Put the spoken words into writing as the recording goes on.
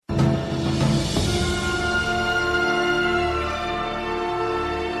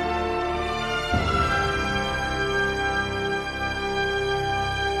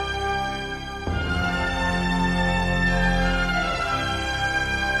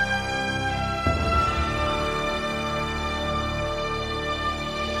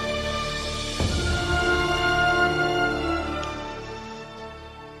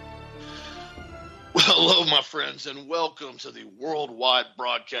friends, and welcome to the worldwide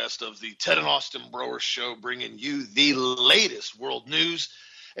broadcast of the Ted and Austin Broer Show, bringing you the latest world news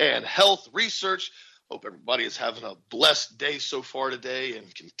and health research. Hope everybody is having a blessed day so far today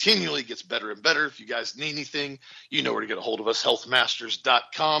and continually gets better and better. If you guys need anything, you know where to get a hold of us,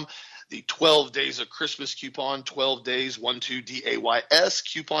 healthmasters.com. The 12 days of Christmas coupon, 12 days, 12DAYS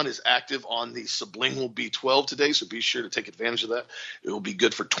coupon is active on the sublingual B12 today, so be sure to take advantage of that. It will be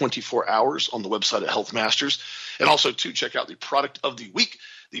good for 24 hours on the website at Health Masters. And also, to check out the product of the week,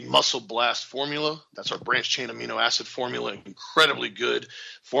 the Muscle Blast formula. That's our branch chain amino acid formula, incredibly good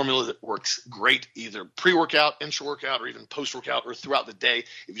formula that works great either pre-workout, intra-workout, or even post-workout or throughout the day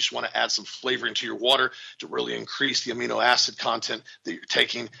if you just want to add some flavor into your water to really increase the amino acid content that you're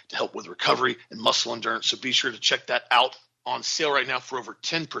taking to help with recovery and muscle endurance. So be sure to check that out, on sale right now for over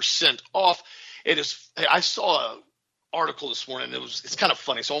 10% off. I saw an article this morning. It's kind of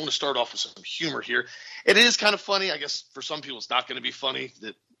funny. So I'm going to start off with some humor here. It is kind of funny. I guess for some people it's not going to be funny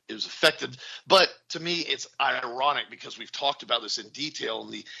that it was affected, but to me it's ironic because we've talked about this in detail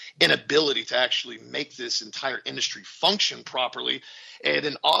and the inability to actually make this entire industry function properly. And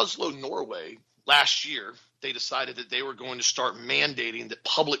in Oslo, Norway, last year, they decided that they were going to start mandating that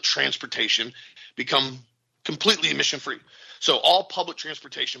public transportation become completely emission-free. So all public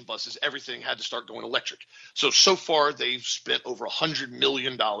transportation buses, everything had to start going electric. So far, they've spent over $100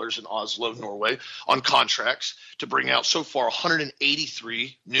 million in Oslo, Norway, on contracts to bring out so far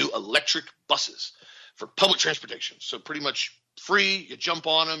 183 new electric buses for public transportation. So pretty much free. You jump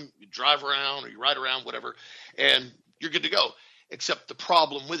on them, you drive around, or you ride around, whatever, and you're good to go. Except the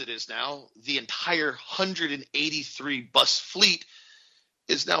problem with it is now the entire 183 bus fleet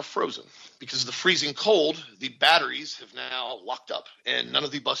is now frozen because of the freezing cold. The batteries have now locked up and none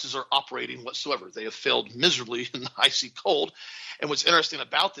of the buses are operating whatsoever. They have failed miserably in the icy cold. And what's interesting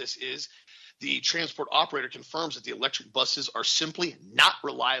about this is the transport operator confirms that the electric buses are simply not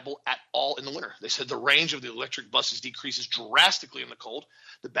reliable at all in the winter. They said the range of the electric buses decreases drastically in the cold.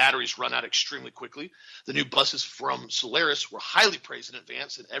 The batteries run out extremely quickly. The new buses from Solaris were highly praised in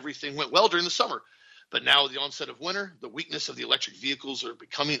advance, and everything went well during the summer. But now with the onset of winter, the weakness of the electric vehicles are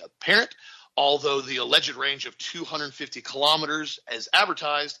becoming apparent. Although the alleged range of 250 kilometers as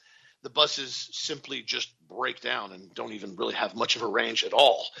advertised, the buses simply just break down and don't even really have much of a range at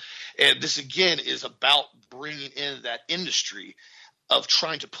all. And this, again, is about bringing in that industry of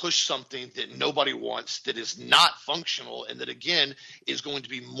trying to push something that nobody wants, that is not functional, and that, again, is going to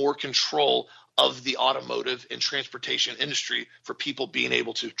be more control of the automotive and transportation industry for people being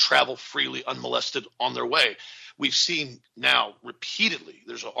able to travel freely, unmolested on their way. We've seen now repeatedly,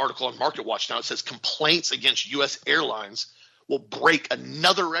 there's an article on MarketWatch now, it says complaints against U.S. airlines will break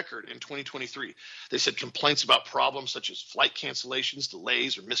another record in 2023. They said complaints about problems such as flight cancellations,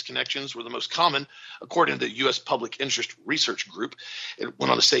 delays, or misconnections were the most common, according to the U.S. Public Interest Research Group. It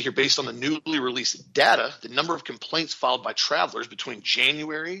went on to say here, based on the newly released data, the number of complaints filed by travelers between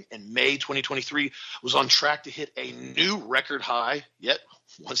January and May 2023 was on track to hit a new record high, yet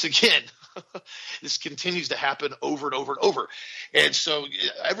once again, this continues to happen over and over and over. And so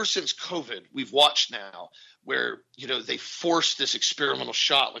ever since COVID, we've watched now where, they forced this experimental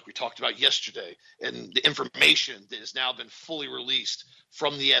shot like we talked about yesterday, and the information that has now been fully released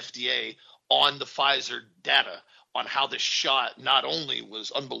from the FDA on the Pfizer data on how this shot not only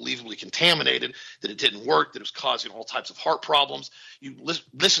was unbelievably contaminated, that it didn't work, that it was causing all types of heart problems. You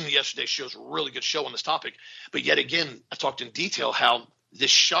listen to yesterday's show, it's a really good show on this topic. But yet again, I talked in detail how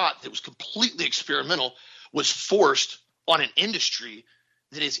this shot that was completely experimental was forced on an industry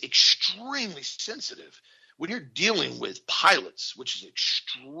that is extremely sensitive. When you're dealing with pilots, which is an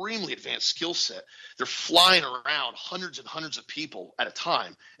extremely advanced skill set, they're flying around hundreds and hundreds of people at a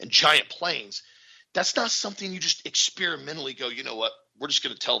time in giant planes. That's not something you just experimentally go, you know what, we're just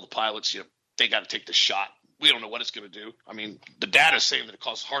going to tell the pilots, they got to take the shot. We don't know what it's going to do. I mean, the data is saying that it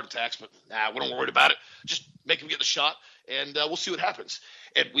causes heart attacks, but we don't worry about it. Just make them get the shot, and we'll see what happens.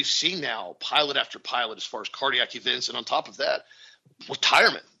 And we've seen now pilot after pilot as far as cardiac events, and on top of that,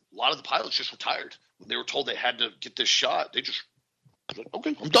 retirement. A lot of the pilots just retired. When they were told they had to get this shot, they just,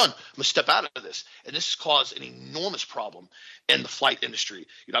 okay, I'm done. I'm going to step out of this. And this has caused an enormous problem in the flight industry.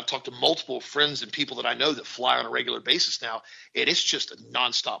 I've talked to multiple friends and people that I know that fly on a regular basis now, and it's just a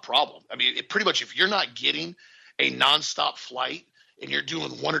nonstop problem. I mean, pretty much if you're not getting a nonstop flight and you're doing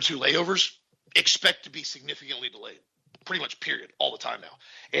one or two layovers, expect to be significantly delayed. Pretty much period, all the time now.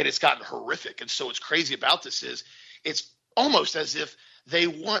 And it's gotten horrific. And so what's crazy about this is it's almost as if they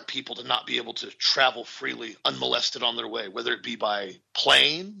want people to not be able to travel freely, unmolested on their way, whether it be by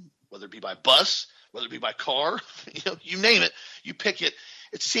plane, whether it be by bus, whether it be by car, you name it, you pick it.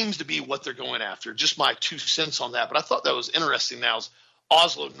 It seems to be what they're going after. Just my 2 cents on that. But I thought that was interesting now as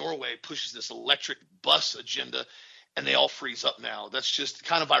Oslo, Norway pushes this electric bus agenda and they all freeze up now. That's just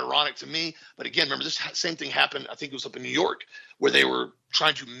kind of ironic to me. But again, remember, this same thing happened, I think it was up in New York, where they were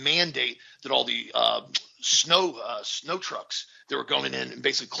trying to mandate that all the snow trucks that were going in and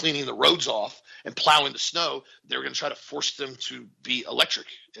basically cleaning the roads off and plowing the snow, they were going to try to force them to be electric.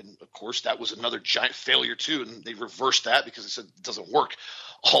 And of course, that was another giant failure too. And they reversed that because they said it doesn't work.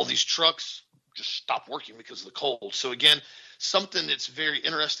 All these trucks just stop working because of the cold. So again, something that's very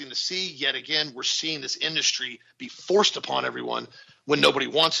interesting to see. Yet again, we're seeing this industry be forced upon everyone when nobody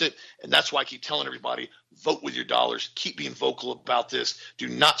wants it. And that's why I keep telling everybody, vote with your dollars. Keep being vocal about this. Do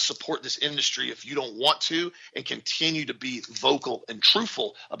not support this industry if you don't want to, and continue to be vocal and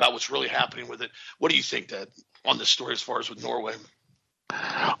truthful about what's really happening with it. What do you think, Dad, on this story as far as with Norway?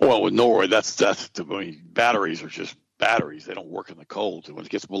 Well, with Norway, that's batteries are just batteries. They don't work in the cold. When it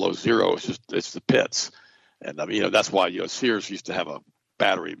gets below zero, it's the pits. And that's why Sears used to have a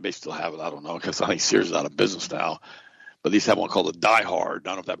battery. They still have it. I don't know, because I think Sears is out of business now. But they used to have one called the Die Hard. I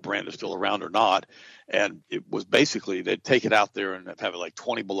don't know if that brand is still around or not. And it was basically they'd take it out there and have it like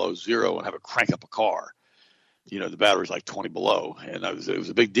 20 below zero and have it crank up a car. The battery's like 20 below, and it was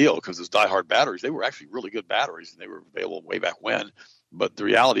a big deal because those Die Hard batteries, they were actually really good batteries, and they were available way back when. But the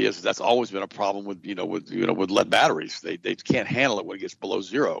reality is that's always been a problem with lead batteries. They can't handle it when it gets below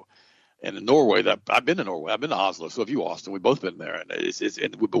zero. And in Norway, I've been to Norway, I've been to Oslo, so have you, Austin. We've both been there, and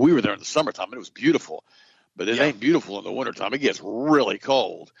but we were there in the summertime, and it was beautiful. But it ain't beautiful in the wintertime. It gets really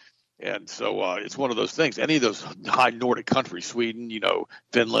cold. And so it's one of those things. Any of those high Nordic countries, Sweden,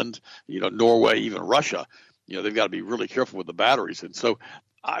 Finland, Norway, even Russia, they've got to be really careful with the batteries. And so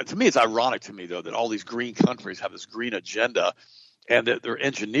to me, it's ironic to me, though, that all these green countries have this green agenda, and that their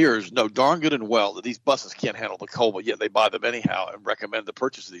engineers know darn good and well that these buses can't handle the cold, but yet they buy them anyhow and recommend the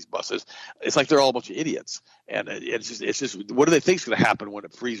purchase of these buses. It's like they're all a bunch of idiots. And it's just what do they think is going to happen when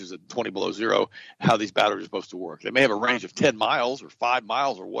it freezes at 20 below zero, how these batteries are supposed to work? They may have a range of 10 miles or 5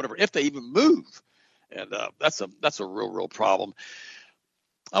 miles or whatever, if they even move. And that's a real problem.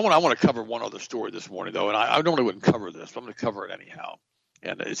 I want to cover one other story this morning, though, and I normally wouldn't cover this, but I'm going to cover it anyhow.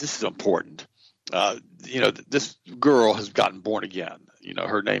 And this is important. This girl has gotten born again.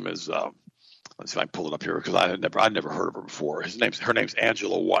 Her name is, let's see if I can pull it up here because I'd never heard of her before. Her name's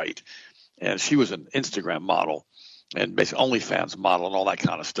Angela White, and she was an Instagram model and basically OnlyFans model and all that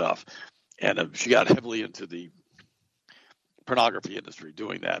kind of stuff. And she got heavily into the pornography industry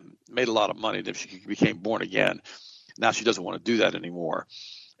doing that, and made a lot of money. Then she became born again. Now she doesn't want to do that anymore.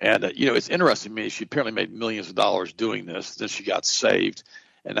 And, it's interesting to me. She apparently made millions of dollars doing this. Then she got saved.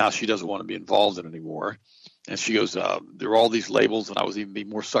 And now she doesn't want to be involved in it anymore. And she goes, there are all these labels, and I was even being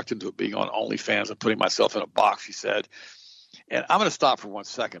more sucked into it being on OnlyFans and putting myself in a box, she said. And I'm going to stop for 1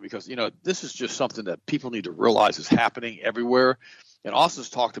 second because, this is just something that people need to realize is happening everywhere. And Austin's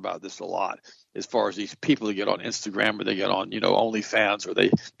talked about this a lot as far as these people that get on Instagram or they get on, OnlyFans, or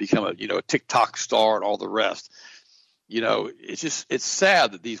they become a TikTok star and all the rest. It's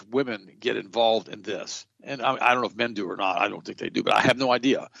sad that these women get involved in this. And I don't know if men do or not. I don't think they do, but I have no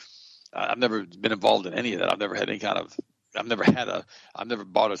idea. I've never been involved in any of that. I've never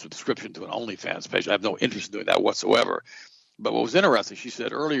bought a subscription to an OnlyFans page. I have no interest in doing that whatsoever. But what was interesting, she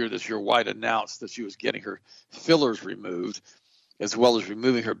said earlier this year, White announced that she was getting her fillers removed, as well as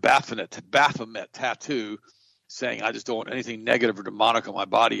removing her Baphomet tattoo, saying, I just don't want anything negative or demonic on my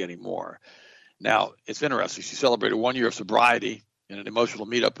body anymore. Now, it's interesting. She celebrated 1 year of sobriety in an emotional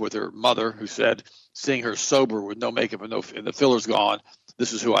meetup with her mother, who said, seeing her sober with no makeup and the fillers gone,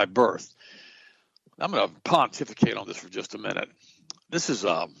 this is who I birthed. I'm going to pontificate on this for just a minute. This is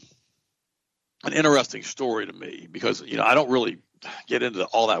an interesting story to me because, I don't really get into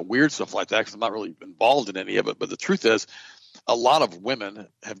all that weird stuff like that because I'm not really involved in any of it. But the truth is, a lot of women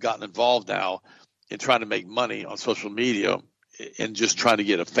have gotten involved now in trying to make money on social media and just trying to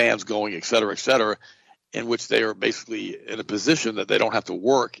get fans going, et cetera, in which they are basically in a position that they don't have to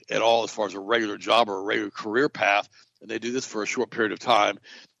work at all as far as a regular job or a regular career path. And they do this for a short period of time.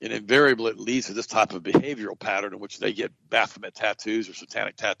 And invariably it leads to this type of behavioral pattern in which they get Baphomet tattoos or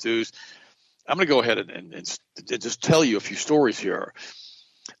satanic tattoos. I'm going to go ahead and just tell you a few stories here.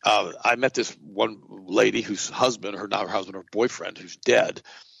 I met this one lady whose husband, her boyfriend, who's dead,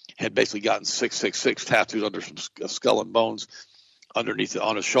 had basically gotten 666 tattooed under some skull and bones underneath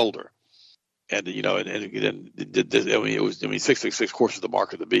on his shoulder. And, it was 666, of course, is the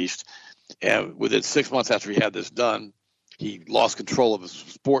mark of the beast. And within 6 months after he had this done, he lost control of his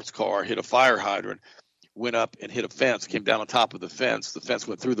sports car, hit a fire hydrant, went up and hit a fence, came down on top of the fence. The fence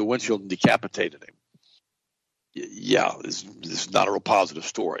went through the windshield and decapitated him. yeah, this is not a real positive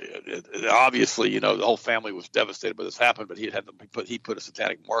story. Obviously, the whole family was devastated by this happened, but he put a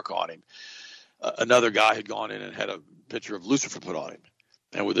satanic mark on him. Another guy had gone in and had a picture of Lucifer put on him.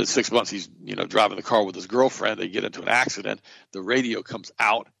 And within 6 months, he's driving the car with his girlfriend. They get into an accident. The radio comes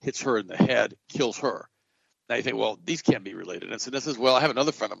out, hits her in the head, kills her. Now you think, well, these can't be related incidences. Well, I have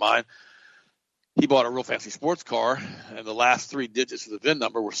another friend of mine. He bought a real fancy sports car, and the last 3 digits of the VIN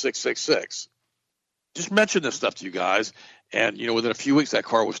number were 666. Just mention this stuff to you guys, and within a few weeks, that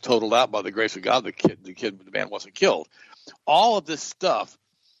car was totaled out by the grace of God. The man wasn't killed. All of this stuff,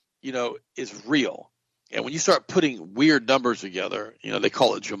 is real. And when you start putting weird numbers together, they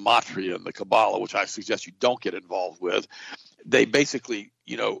call it gematria in the Kabbalah, which I suggest you don't get involved with. They basically,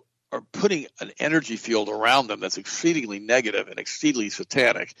 are putting an energy field around them that's exceedingly negative and exceedingly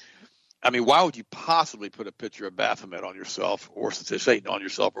satanic. I mean, why would you possibly put a picture of Baphomet on yourself or Satan on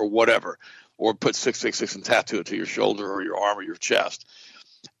yourself or whatever, or put 666 and tattoo it to your shoulder or your arm or your chest?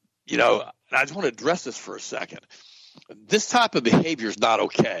 And I just want to address this for a second. This type of behavior is not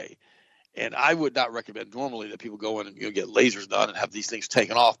okay. And I would not recommend normally that people go in and get lasers done and have these things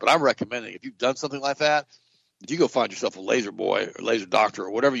taken off. But I'm recommending if you've done something like that, you go find yourself a laser boy or laser doctor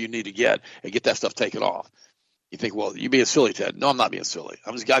or whatever you need to get and get that stuff taken off. You think, well, you're being silly, Ted. No, I'm not being silly.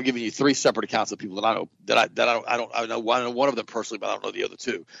 I'm giving you 3 separate accounts of people that I know I know one of them personally, but I don't know the other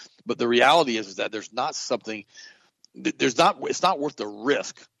 2. But the reality is that it's not worth the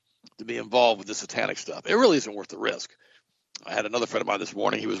risk to be involved with this satanic stuff. It really isn't worth the risk. I had another friend of mine this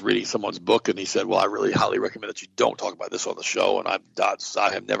morning. He was reading someone's book, and he said, well, I really highly recommend that you don't talk about this on the show. And I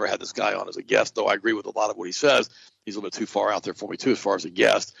have never had this guy on as a guest, though I agree with a lot of what he says. He's a little bit too far out there for me, too, as far as a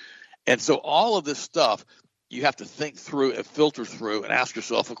guest. And so all of this stuff, you have to think through and filter through and ask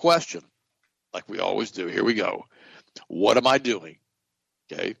yourself a question, like we always do. Here we go. What am I doing?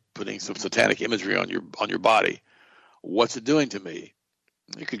 Okay, putting some satanic imagery on your body. What's it doing to me?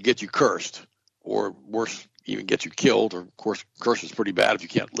 It could get you cursed, or worse, even get you killed. Or of course, curse is pretty bad if you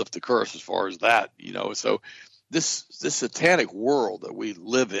can't lift the curse as far as that, So this satanic world that we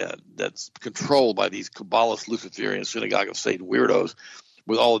live in, that's controlled by these Kabbalist, Luciferian, synagogue of Satan weirdos,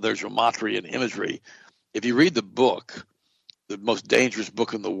 with all of their gematria and imagery. If you read the book, the most dangerous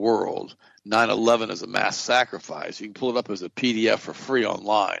book in the world, 9/11 is a mass sacrifice, you can pull it up as a PDF for free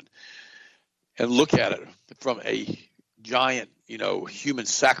online and look at it from a giant, human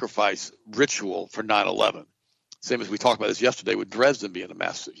sacrifice ritual for 9/11. Same as we talked about this yesterday with Dresden being a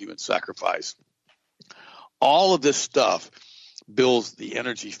mass human sacrifice. All of this stuff builds the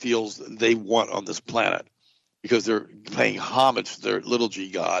energy fields they want on this planet because they're paying homage to their little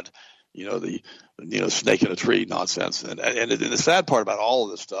g god, the snake in a tree nonsense. And the sad part about all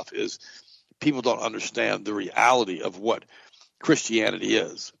of this stuff is people don't understand the reality of what Christianity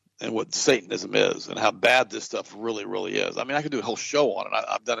is and what Satanism is and how bad this stuff really, really is. I mean, I could do a whole show on it.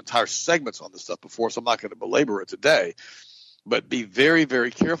 I've done entire segments on this stuff before, so I'm not going to belabor it today. But be very,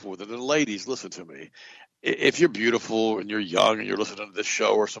 very careful with it. And ladies, listen to me. If you're beautiful and you're young and you're listening to this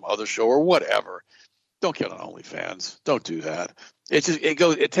show or some other show or whatever, don't get on OnlyFans. Don't do that.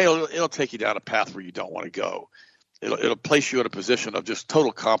 It'll take you down a path where you don't want to go. It'll place you in a position of just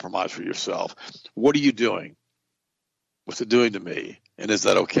total compromise for yourself. What are you doing? What's it doing to me? And is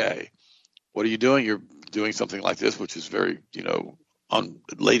that okay? What are you doing? You're doing something like this, which is very,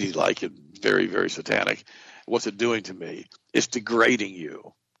 unladylike and very, very satanic. What's it doing to me? It's degrading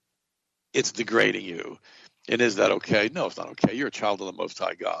you. It's degrading you. And is that okay? No, it's not okay. You're a child of the Most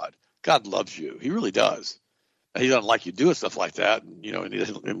High God. God loves you. He really does. He doesn't like you doing stuff like that.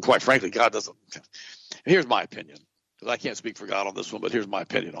 And quite frankly, God doesn't. Here's my opinion, because I can't speak for God on this one, but here's my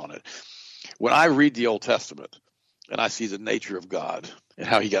opinion on it. When I read the Old Testament and I see the nature of God and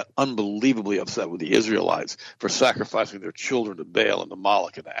how he got unbelievably upset with the Israelites for sacrificing their children to Baal and to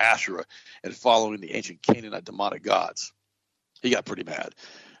Moloch and to Asherah and following the ancient Canaanite demonic gods, he got pretty mad.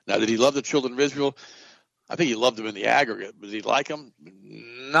 Now, did he love the children of Israel? I think he loved them in the aggregate, but did he like them?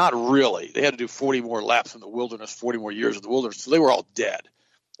 Not really. They had to do 40 more laps in the wilderness, 40 more years in the wilderness, so they were all dead.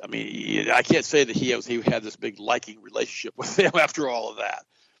 I mean, I can't say that he had this big liking relationship with them after all of that.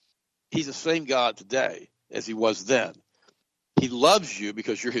 He's the same God today as he was then. He loves you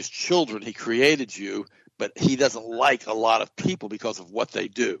because you're his children. He created you, but he doesn't like a lot of people because of what they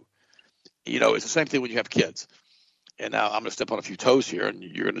do. It's the same thing when you have kids. And now I'm going to step on a few toes here, and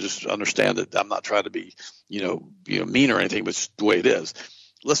you're going to just understand that I'm not trying to be, mean or anything, but it's the way it is.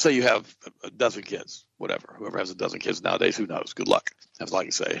 Let's say you have a dozen kids, whatever. Whoever has a dozen kids nowadays, who knows? Good luck. That's all I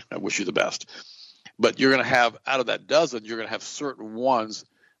can say. I wish you the best. But you're going to have, out of that dozen, you're going to have certain ones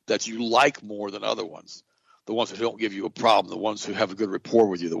that you like more than other ones. the ones who don't give you a problem, the ones who have a good rapport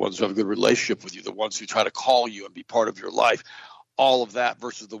with you, the ones who have a good relationship with you, the ones who try to call you and be part of your life, all of that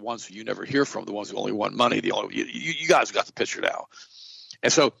versus the ones who you never hear from, the ones who only want money. You guys got the picture now.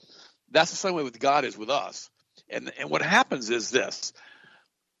 And so that's the same way with God is with us. And what happens is this.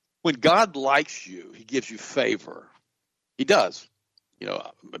 When God likes you, he gives you favor. He does.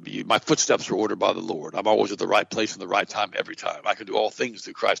 My footsteps are ordered by the Lord. I'm always at the right place in the right time every time. I can do all things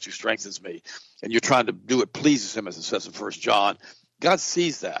through Christ who strengthens me. And you're trying to do what pleases him, as it says in 1 John. God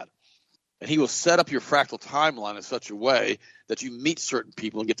sees that. And he will set up your fractal timeline in such a way that you meet certain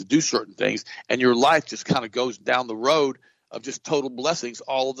people and get to do certain things, and your life just kind of goes down the road of just total blessings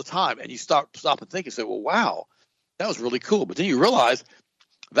all of the time. And you stop and think and say, well, wow, that was really cool. But then you realize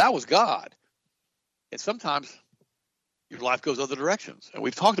that was God. And sometimes your life goes other directions. And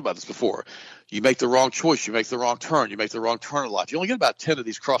we've talked about this before. You make the wrong choice. You make the wrong turn. You make the wrong turn in life. You only get about 10 of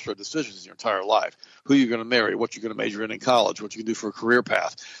these crossroad decisions in your entire life. Who you're going to marry, what you're going to major in college, what you can do for a career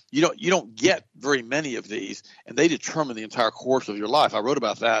path. You don't get very many of these, and they determine the entire course of your life. I wrote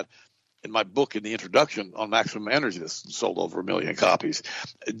about that in my book in the introduction on Maximum Energy that's sold over 1 million copies.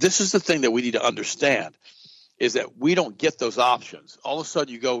 This is the thing that we need to understand, is that we don't get those options. All of a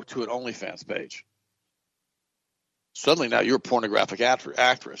sudden you go to an OnlyFans page. Suddenly now you're a pornographic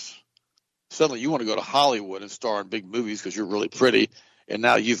actress. Suddenly you want to go to Hollywood and star in big movies because you're really pretty, and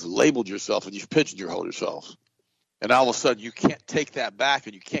now you've labeled yourself and you've pigeonholed yourself. And all of a sudden you can't take that back,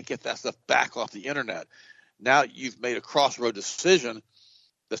 and you can't get that stuff back off the internet. Now you've made a crossroad decision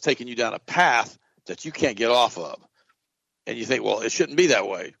that's taking you down a path that you can't get off of. And you think, well, it shouldn't be that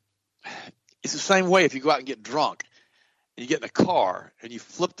way. It's the same way if you go out and get drunk and you get in a car and you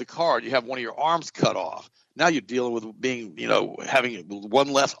flip the car and you have one of your arms cut off. Now you're dealing with being, having one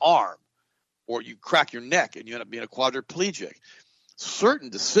less arm, or you crack your neck and you end up being a quadriplegic. Certain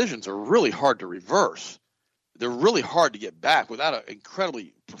decisions are really hard to reverse. They're really hard to get back without an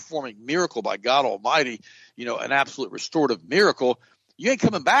incredibly performing miracle by God Almighty, an absolute restorative miracle. You ain't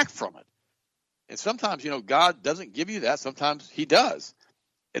coming back from it. And sometimes, God doesn't give you that. Sometimes he does.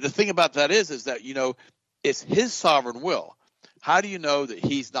 And the thing about that is that, it's his sovereign will. How do you know that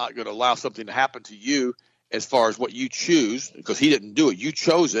he's not going to allow something to happen to you as far as what you choose? Because he didn't do it. You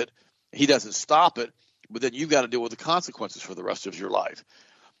chose it. He doesn't stop it. But then you've got to deal with the consequences for the rest of your life.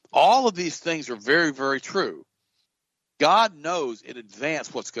 All of these things are very, very true. God knows in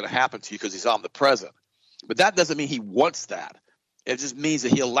advance what's going to happen to you because he's omnipresent. But that doesn't mean he wants that. It just means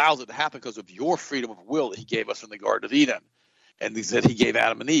that he allows it to happen because of your freedom of will that he gave us in the Garden of Eden, and that he gave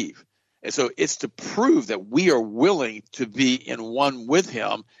Adam and Eve. And so it's to prove that we are willing to be in one with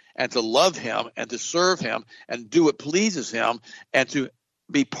him and to love him and to serve him and do what pleases him and to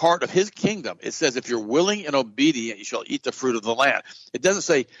be part of his kingdom. It says, if you're willing and obedient, you shall eat the fruit of the land. It doesn't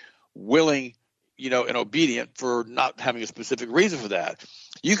say willing, and obedient for not having a specific reason for that.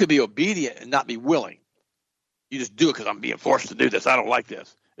 You could be obedient and not be willing. You just do it because I'm being forced to do this. I don't like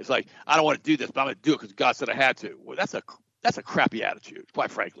this. It's like, I don't want to do this, but I'm going to do it because God said I had to. Well, that's a crappy attitude,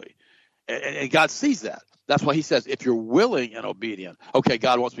 quite frankly. And God sees that. That's why he says, if you're willing and obedient, okay,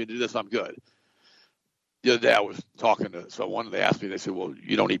 God wants me to do this, I'm good. The other day I was talking to someone, and they asked me, they said, well,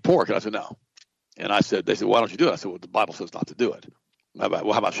 you don't eat pork? And I said, no. And they said, why don't you do it? I said, well, the Bible says not to do it. How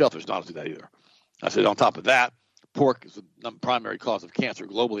about shellfish? Not to do that either. I said, on top of that, pork is the primary cause of cancer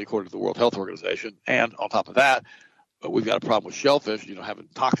globally, according to the World Health Organization. And on top of that, we've got a problem with shellfish, having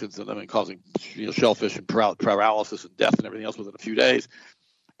toxins in them and causing, shellfish and paralysis and death and everything else within a few days.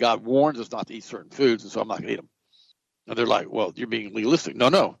 God warns us not to eat certain foods, and so I'm not going to eat them. And they're like, well, you're being legalistic.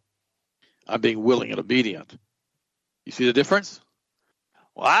 No. I'm being willing and obedient. You see the difference?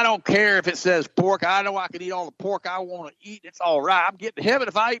 Well, I don't care if it says pork. I know I can eat all the pork I want to eat. It's all right. I'm getting to heaven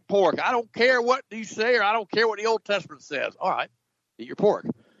if I eat pork. I don't care what you say, or I don't care what the Old Testament says. All right, eat your pork.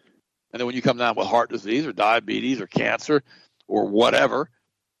 And then when you come down with heart disease or diabetes or cancer or whatever,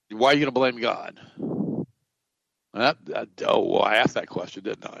 why are you going to blame God? I asked that question,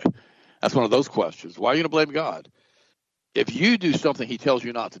 didn't I? That's one of those questions. Why are you going to blame God? If you do something he tells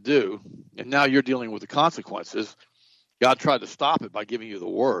you not to do, and now you're dealing with the consequences, God tried to stop it by giving you the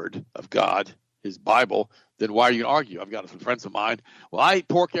word of God, his Bible, then why are you going to argue? I've got some friends of mine. Well, I eat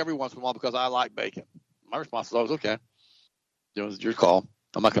pork every once in a while because I like bacon. My response is always, okay. It's your call.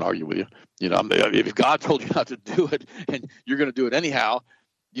 I'm not going to argue with you. If God told you not to do it and you're going to do it anyhow,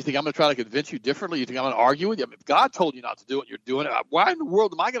 you think I'm going to try to convince you differently? You think I'm going to argue with you? If God told you not to do it and you're doing it, why in the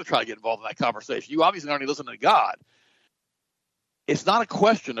world am I going to try to get involved in that conversation? You obviously aren't listening to God. It's not a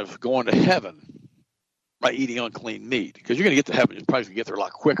question of going to heaven by eating unclean meat, because you're going to get to heaven. You're probably going to get there a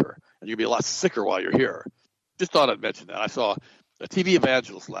lot quicker, and you're going to be a lot sicker while you're here. Just thought I'd mention that. I saw a TV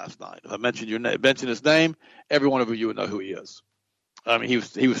evangelist last night. If I mention his name, every one of you would know who he is. I mean,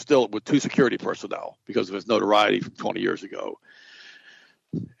 he was still with 2 security personnel because of his notoriety from 20 years ago.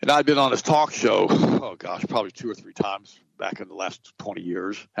 And I'd been on his talk show, oh gosh, probably 2 or 3 times back in the last 20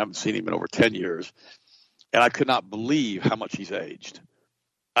 years. Haven't seen him in over 10 years. And I could not believe how much he's aged.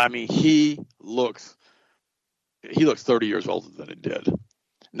 I mean, he looks 30 years older than he did.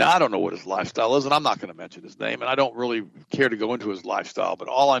 Now, I don't know what his lifestyle is, and I'm not going to mention his name, and I don't really care to go into his lifestyle, but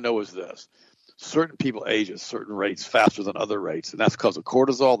all I know is this. Certain people age at certain rates faster than other rates, and that's because of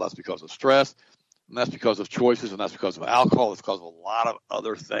cortisol, that's because of stress, and that's because of choices, and that's because of alcohol, it's because of a lot of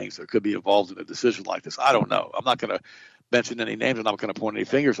other things that could be involved in a decision like this. I don't know. I'm not going to mention any names. I'm not going to point any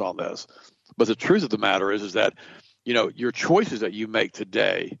fingers on this. But the truth of the matter is that, your choices that you make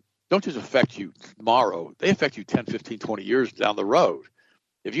today don't just affect you tomorrow. They affect you 10, 15, 20 years down the road.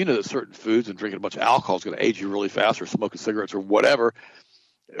 If you know that certain foods and drinking a bunch of alcohol is going to age you really fast, or smoking cigarettes or whatever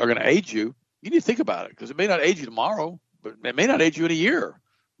are going to age you, you need to think about it, because it may not age you tomorrow, but it may not age you in a year.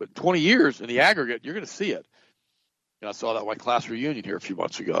 But in 20 years in the aggregate, you're going to see it. And I saw that at my class reunion here a few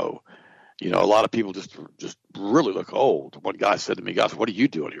months ago. A lot of people just really look old. One guy said to me, "Gosh, what are you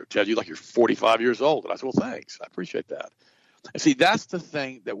doing here, Ted? You look like you're 45 years old." And I said, "Well, thanks. I appreciate that." And see, that's the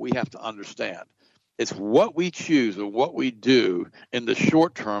thing that we have to understand. It's what we choose and what we do in the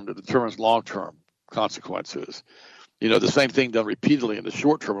short term that determines long-term consequences. The same thing done repeatedly in the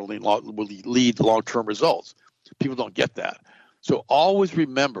short term will lead to long-term results. People don't get that. So always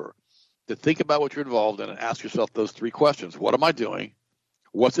remember to think about what you're involved in and ask yourself those 3 questions. What am I doing?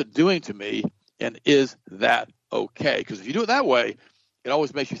 What's it doing to me? And is that okay? Because if you do it that way, it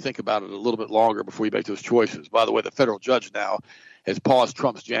always makes you think about it a little bit longer before you make those choices. By the way, the federal judge now has paused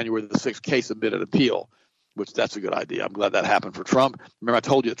Trump's January the 6th case amid appeal, which that's a good idea. I'm glad that happened for Trump. Remember, I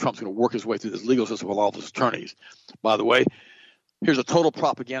told you that Trump's going to work his way through this legal system with all of his attorneys. By the way, here's a total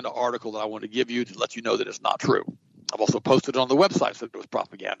propaganda article that I want to give you to let you know that it's not true. I've also posted it on the website so it was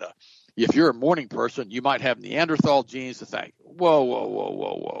propaganda. If you're a morning person, you might have Neanderthal genes to thank.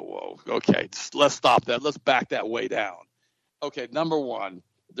 Whoa. Okay, let's stop that. Let's back that way down. Okay, number 1,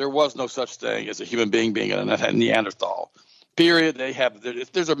 there was no such thing as a human being being a Neanderthal. Period.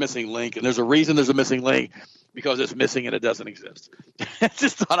 If there's a missing link, and there's a reason there's a missing link, because it's missing and it doesn't exist.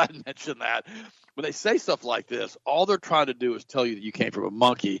 Just thought I'd mention that. When they say stuff like this, all they're trying to do is tell you that you came from a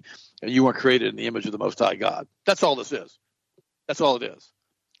monkey and you weren't created in the image of the Most High God. That's all this is. That's all it is.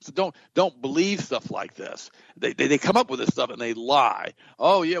 So don't believe stuff like this. They come up with this stuff and they lie.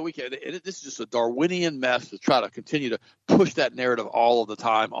 Oh yeah, we can. This is just a Darwinian mess to try to continue to push that narrative all of the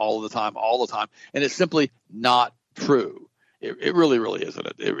time, and it's simply not true. It really isn't.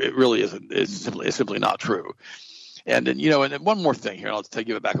 It really isn't. It's simply not true. And then and then one more thing here. I'll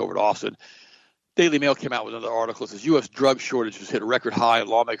give it back over to Austin. Daily Mail came out with another article. It says U.S. drug shortages hit a record high, and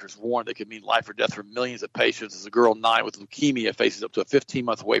lawmakers warn they could mean life or death for millions of patients as a girl 9 with leukemia faces up to a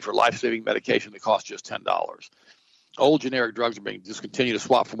 15-month wait for life-saving medication that costs just $10. Old generic drugs are being discontinued to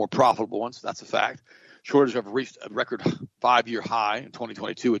swap for more profitable ones. That's a fact. Shortages have reached a record 5-year high in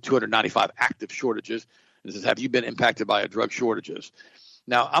 2022 with 295 active shortages. It says, have you been impacted by drug shortages?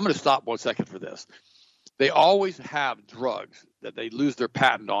 Now, I'm going to stop 1 second for this. They always have drugs that they lose their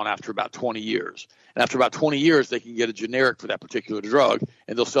patent on after about 20 years. And after about 20 years, they can get a generic for that particular drug,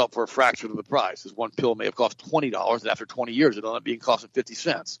 and they'll sell it for a fraction of the price. As one pill may have cost $20, and after 20 years, it'll end up being costing 50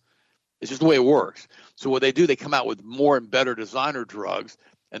 cents. It's just the way it works. So what they do, they come out with more and better designer drugs,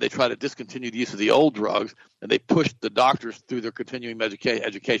 and they try to discontinue the use of the old drugs, and they push the doctors through their continuing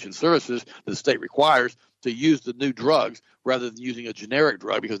education services that the state requires to use the new drugs rather than using a generic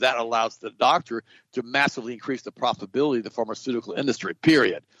drug, because that allows the doctor to massively increase the profitability of the pharmaceutical industry,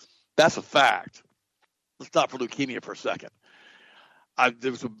 period. That's a fact. Let's stop for leukemia for a second.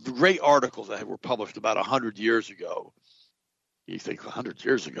 There were some great articles that were published about 100 years ago. You think 100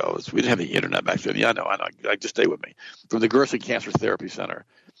 years ago? We didn't have the internet back then. Yeah, I know. Just stay with me. From the Gerson Cancer Therapy Center.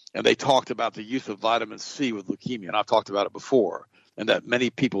 And they talked about the use of vitamin C with leukemia, and I've talked about it before, and that many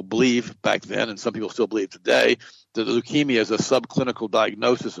people believe back then, and some people still believe today, that leukemia is a subclinical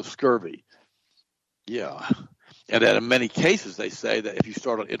diagnosis of scurvy. Yeah. And that in many cases, they say that if you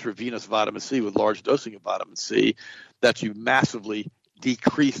start on intravenous vitamin C with large dosing of vitamin C, that you massively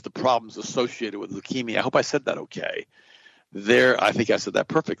decrease the problems associated with leukemia. I hope I said that okay. I think I said that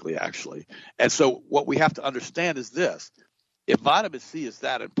perfectly, actually. And so what we have to understand is this. If vitamin C is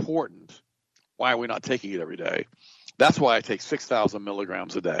that important, why are we not taking it every day? That's why I take 6,000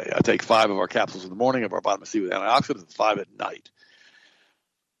 milligrams a day. I take 5 of our capsules in the morning of our vitamin C with antioxidants and 5 at night.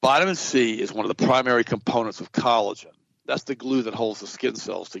 Vitamin C is one of the primary components of collagen. That's the glue that holds the skin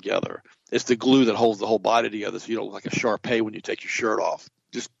cells together. It's the glue that holds the whole body together, so you don't look like a Shar-Pei when you take your shirt off.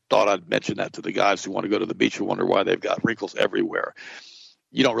 Just thought I'd mention that to the guys who want to go to the beach and wonder why they've got wrinkles everywhere.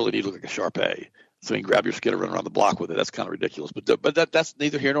 You don't really need to look like a Shar-Pei. So you can grab your skin and run around the block with it. That's kind of ridiculous. But that's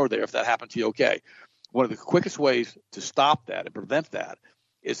neither here nor there. If that happened to you, okay. One of the quickest ways to stop that and prevent that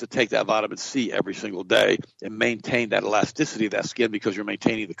is to take that vitamin C every single day and maintain that elasticity of that skin because you're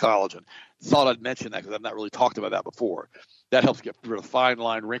maintaining the collagen. Thought I'd mention that because I've not really talked about that before. That helps get rid of fine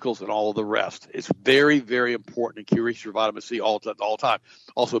line wrinkles and all of the rest. It's very, very important to increase your vitamin C all the time.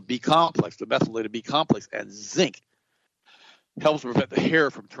 Also, B complex, the methylated B complex, and zinc helps prevent the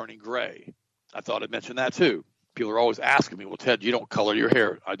hair from turning gray. I thought I'd mention that too. People are always asking me, well, Ted, you don't color your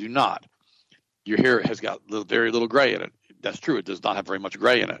hair. I do not. Your hair has got very little gray in it. That's true. It does not have very much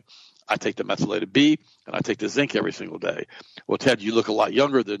gray in it. I take the methylated B and I take the zinc every single day. Well, Ted, you look a lot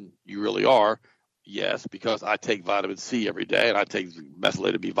younger than you really are. Yes, because I take vitamin C every day and I take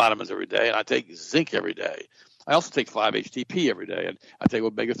methylated B vitamins every day and I take zinc every day. I also take 5-HTP every day and I take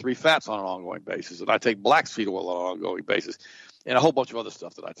omega-3 fats on an ongoing basis and I take black seed oil on an ongoing basis and a whole bunch of other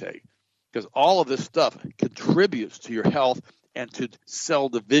stuff that I take. Because all of this stuff contributes to your health and to cell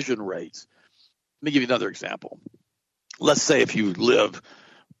division rates. Let me give you another example. Let's say if you live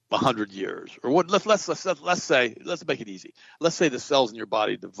 100 years, or what? Let's make it easy. Let's say the cells in your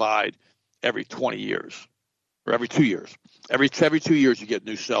body divide every 20 years, or every 2 years. Every 2 years you get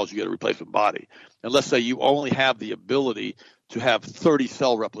new cells, you get a replacement body. And let's say you only have the ability to have 30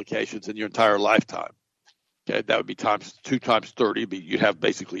 cell replications in your entire lifetime. Okay, that would be 2 times 30.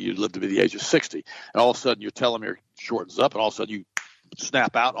 You'd live to be the age of 60. And all of a sudden your telomere shortens up, and all of a sudden you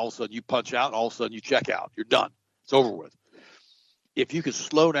snap out, and all of a sudden you punch out, and all of a sudden you check out. You're done. It's over with. If you can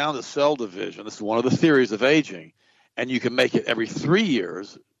slow down the cell division, this is one of the theories of aging, and you can make it every 3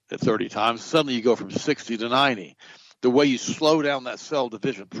 years at 30 times, suddenly you go from 60 to 90. The way you slow down that cell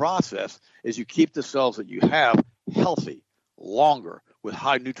division process is you keep the cells that you have healthy longer with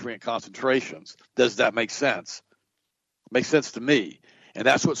high nutrient concentrations. Does that make sense? Makes sense to me. And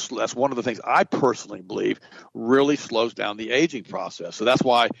that's one of the things I personally believe really slows down the aging process. So that's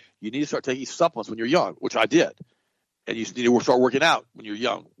why you need to start taking supplements when you're young, which I did. And you need to start working out when you're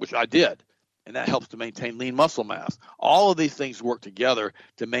young, which I did. And that helps to maintain lean muscle mass. All of these things work together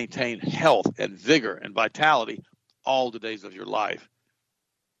to maintain health and vigor and vitality all the days of your life.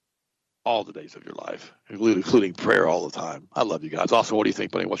 All the days of your life, including prayer all the time. I love you guys. Also, what do you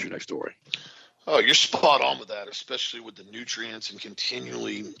think, buddy? What's your next story? Oh, you're spot on with that, especially with the nutrients and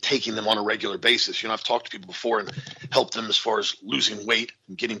continually taking them on a regular basis. I've talked to people before and helped them as far as losing weight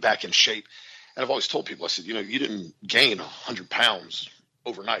and getting back in shape. And I've always told people, I said, you didn't gain 100 pounds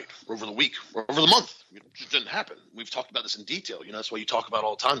overnight, or over the week, or over the month. It just didn't happen. We've talked about this in detail. That's why you talk about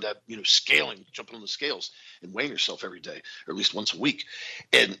all the time that, scaling, jumping on the scales and weighing yourself every day, or at least once a week.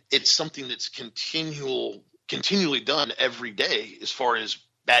 And it's something that's continually done every day as far as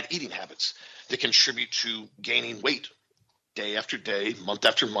bad eating habits that contribute to gaining weight day after day, month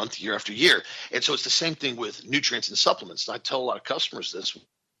after month, year after year. And so it's the same thing with nutrients and supplements. And I tell a lot of customers this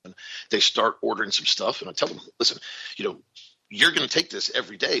when they start ordering some stuff, and I tell them, listen, you're going to take this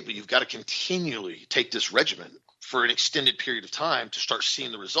every day, but you've got to continually take this regimen for an extended period of time to start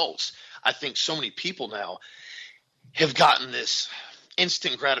seeing the results. I think so many people now have gotten this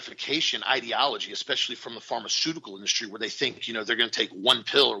instant gratification ideology, especially from the pharmaceutical industry, where they think, they're going to take one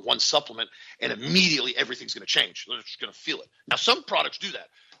pill or one supplement and immediately everything's going to change. They're just going to feel it. Now, some products do that.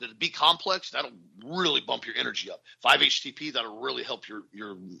 The B complex, that'll really bump your energy up. 5-HTP, that'll really help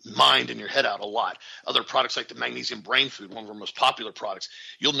your mind and your head out a lot. Other products like the magnesium brain food, one of our most popular products,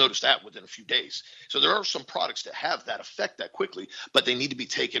 you'll notice that within a few days. So there are some products that have that effect that quickly, but they need to be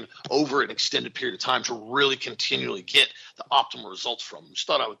taken over an extended period of time to really continually get the optimal results from them. Just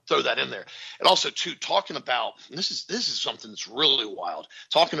thought I would throw that in there. And also, too, talking about, and this is something that's really wild,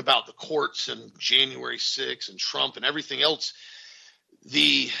 talking about the courts and January 6th and Trump and everything else.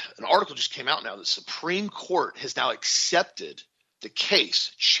 An article just came out now. The Supreme Court has now accepted the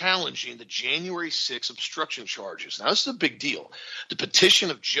case challenging the January 6 obstruction charges. Now, this is a big deal. The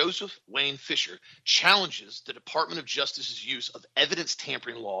petition of Joseph Wayne Fisher challenges the Department of Justice's use of evidence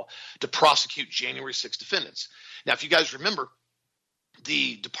tampering law to prosecute January 6 defendants. Now, if you guys remember,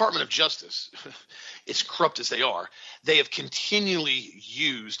 the Department of Justice, as corrupt as they are, they have continually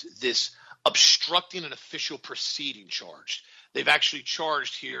used this obstructing an official proceeding charge. They've actually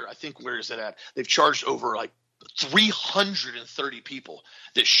charged here, I think, where is that at? They've charged over like 330 people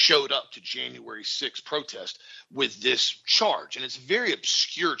that showed up to January 6th protest with this charge. And it's a very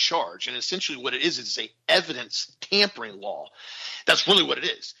obscure charge. And essentially what it is a evidence tampering law. That's really what it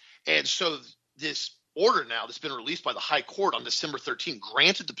is. And so this order now that's been released by the High Court on December 13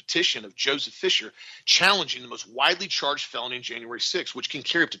 granted the petition of Joseph Fisher challenging the most widely charged felony in January 6, which can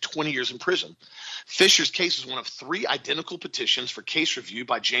carry up to 20 years in prison. Fisher's case is one of 3 identical petitions for case review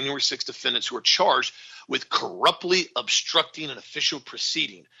by January 6 defendants who are charged with corruptly obstructing an official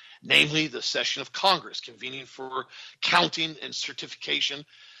proceeding, namely the session of Congress convening for counting and certification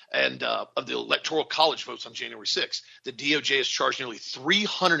and of the Electoral College votes on January 6th. The DOJ has charged nearly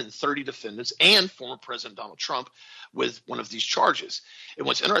 330 defendants and former President Donald Trump with one of these charges. And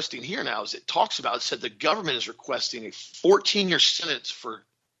what's interesting here now is it said the government is requesting a 14-year sentence for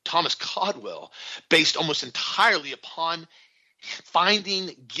Thomas Caldwell based almost entirely upon finding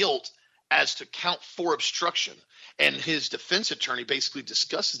guilt as to count 4 obstruction. And his defense attorney basically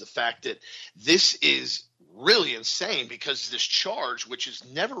discusses the fact that this is really insane because this charge, which has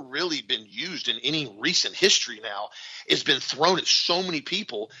never really been used in any recent history now, has been thrown at so many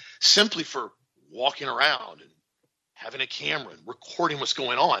people simply for walking around and having a camera and recording what's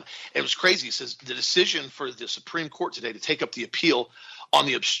going on. And it was crazy. He says the decision for the Supreme Court today to take up the appeal on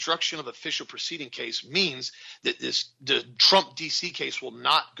the obstruction of official proceeding case means that the Trump DC case will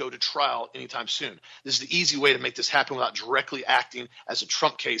not go to trial anytime soon. This is the easy way to make this happen without directly acting as a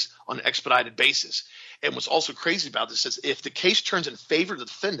Trump case on an expedited basis. And what's also crazy about this is if the case turns in favor of the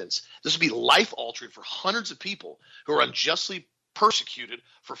defendants, this will be life-altering for hundreds of people who are unjustly persecuted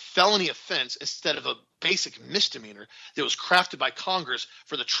for felony offense instead of a basic misdemeanor that was crafted by Congress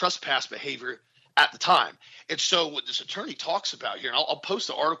for the trespass behavior at the time. And so what this attorney talks about here, and I'll post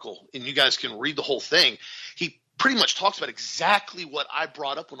the article and you guys can read the whole thing. He pretty much talks about exactly what I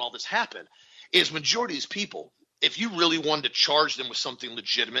brought up when all this happened, is majority of these people, if you really wanted to charge them with something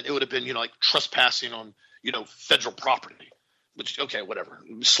legitimate, it would have been, like trespassing on, federal property, which, okay, whatever,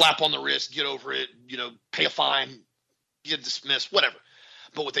 slap on the wrist, get over it, pay a fine, get dismissed, whatever.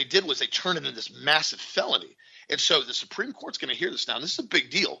 But what they did was they turned it into this massive felony. And so the Supreme Court's going to hear this now. And this is a big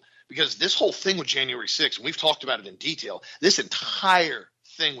deal because this whole thing with January 6th, and we've talked about it in detail, this entire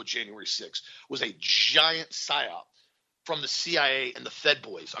thing with January 6th was a giant psyop from the CIA and the Fed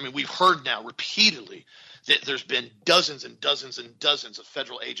boys. I mean, we've heard now repeatedly that there's been dozens and dozens and dozens of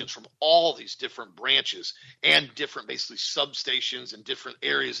federal agents from all these different branches and different basically substations and different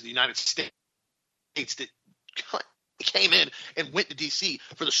areas of the United States that came in and went to D.C.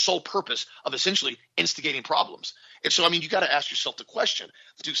 for the sole purpose of essentially instigating problems. And so, I mean, you got to ask yourself the question,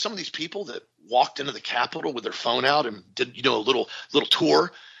 do some of these people that walked into the Capitol with their phone out and did, a little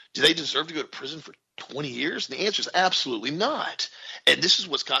tour, do they deserve to go to prison for 20 years? And the answer is absolutely not. And this is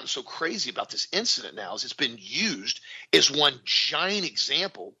what's gotten so crazy about this incident now is it's been used as one giant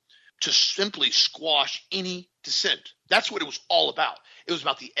example to simply squash any dissent. That's what it was all about. It was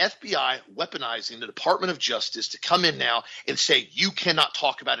about the FBI weaponizing the Department of Justice to come in now and say, you cannot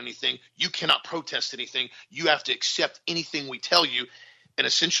talk about anything. You cannot protest anything. You have to accept anything we tell you and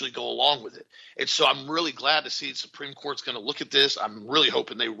essentially go along with it. And so I'm really glad to see the Supreme Court's going to look at this. I'm really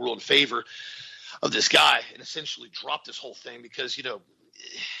hoping they rule in favor of this guy and essentially drop this whole thing because,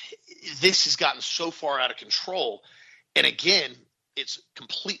 this has gotten so far out of control. And again, it's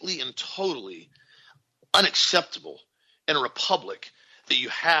completely and totally unacceptable in a republic that you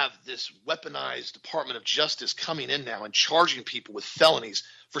have this weaponized Department of Justice coming in now and charging people with felonies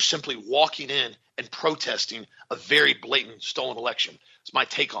for simply walking in and protesting a very blatant stolen election. It's my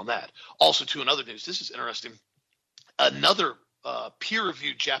take on that. Also, to another news, this is interesting. Another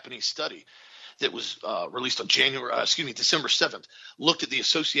peer-reviewed Japanese study that was released on December 7th looked at the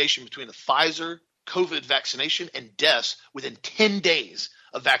association between the Pfizer COVID vaccination and deaths within 10 days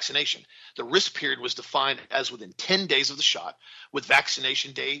of vaccination. The risk period was defined as within 10 days of the shot, with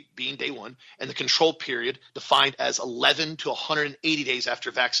vaccination day being day 1, and the control period defined as 11 to 180 days after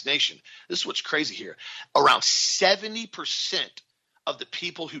vaccination. This is what's crazy here. Around 70% of the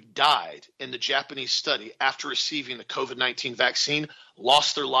people who died in the Japanese study after receiving the COVID-19 vaccine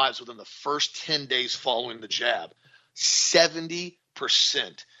lost their lives within the first 10 days following the jab. 70%.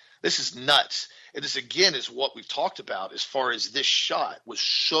 This is nuts. And this, again, is what we've talked about as far as this shot was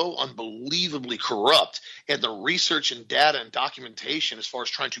so unbelievably corrupt, and the research and data and documentation as far as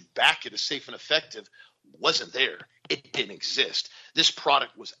trying to back it as safe and effective wasn't there. It didn't exist. This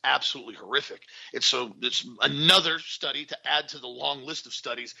product was absolutely horrific. And so it's another study to add to the long list of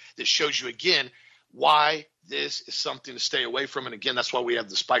studies that shows you, again, why this is something to stay away from. And again, that's why we have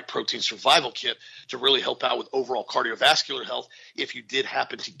the spike protein survival kit to really help out with overall cardiovascular health if you did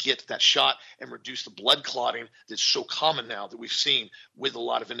happen to get that shot and reduce the blood clotting that's so common now that we've seen with a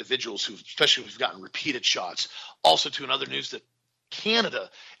lot of individuals who, especially who've gotten repeated shots. Also, to another news that Canada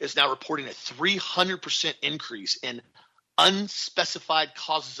is now reporting a 300% increase in unspecified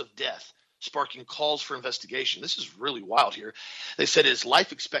causes of death sparking calls for investigation. This is really wild here. They said as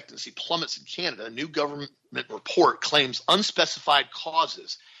life expectancy plummets in Canada, a new government report claims unspecified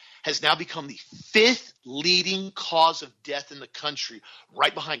causes has now become the fifth leading cause of death in the country,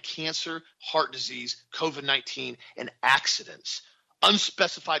 right behind cancer, heart disease, COVID-19, and accidents.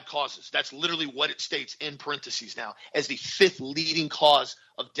 Unspecified causes. That's literally what it states in parentheses now as the fifth leading cause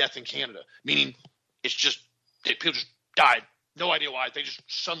of death in Canada, meaning it's just people just died. No idea why. They just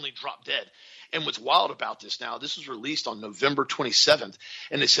suddenly dropped dead. And what's wild about this now, this was released on November 27th,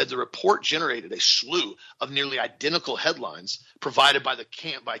 and they said the report generated a slew of nearly identical headlines provided by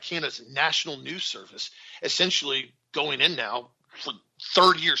Canada's national news service, essentially going in now for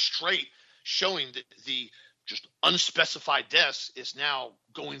third year straight, showing that the just unspecified deaths is now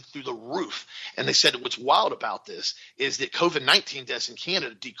going through the roof. And they said what's wild about this is that COVID-19 deaths in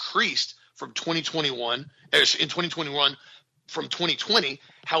Canada decreased from 2021 from 2020.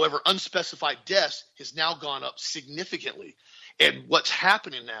 However, unspecified deaths has now gone up significantly. And what's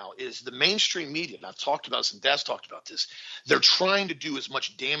happening now is the mainstream media, and I've talked about this and Dad's talked about this, they're trying to do as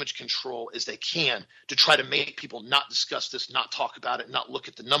much damage control as they can to try to make people not discuss this, not talk about it, not look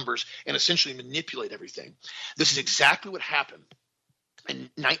at the numbers, and essentially manipulate everything. This is exactly what happened in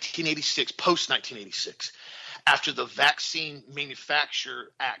 1986, post-1986. After the Vaccine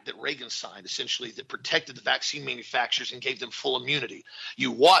Manufacturer Act that Reagan signed, essentially that protected the vaccine manufacturers and gave them full immunity. You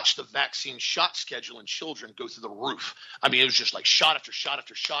watch the vaccine shot schedule in children go through the roof. I mean, it was just like shot after shot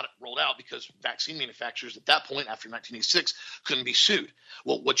after shot rolled out because vaccine manufacturers at that point, after 1986, couldn't be sued.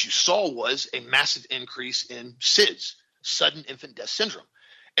 Well, what you saw was a massive increase in SIDS, sudden infant death syndrome.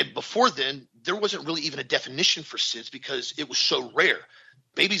 And before then, there wasn't really even a definition for SIDS because it was so rare.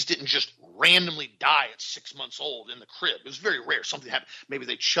 Babies didn't just randomly die at 6 months old in the crib. It was very rare. Something happened. Maybe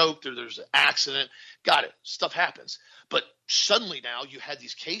they choked or there's an accident. Got it. Stuff happens. But suddenly now you had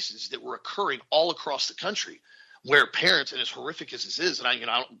these cases that were occurring all across the country where parents, and as horrific as this is, and I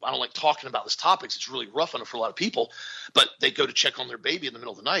don't like talking about this topic. It's really rough on it for a lot of people, but they go to check on their baby in the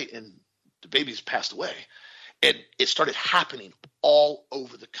middle of the night and the baby's passed away. And it started happening all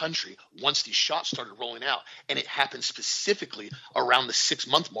over the country once these shots started rolling out. And it happened specifically around the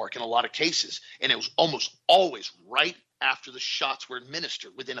 6-month mark in a lot of cases. And it was almost always right after the shots were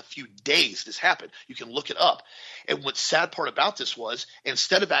administered. Within a few days, this happened. You can look it up. And what's sad part about this was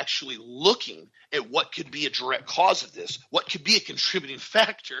instead of actually looking at what could be a direct cause of this, what could be a contributing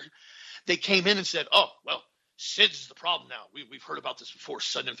factor, they came in and said, oh, well, SIDS is the problem now. We've heard about this before,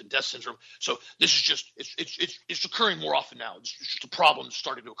 sudden infant death syndrome. So this is just it's occurring more often now. It's just a problem that's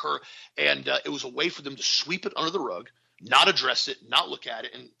starting to occur, and it was a way for them to sweep it under the rug, not address it, not look at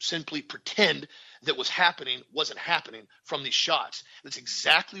it, and simply pretend that what's happening wasn't happening from these shots. That's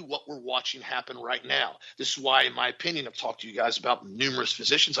exactly what we're watching happen right now. This is why, in my opinion, I've talked to you guys about numerous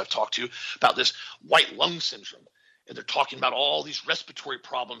physicians I've talked to about this white lung syndrome. And they're talking about all these respiratory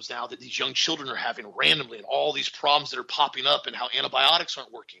problems now that these young children are having randomly and all these problems that are popping up and how antibiotics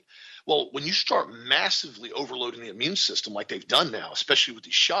aren't working. Well, when you start massively overloading the immune system like they've done now, especially with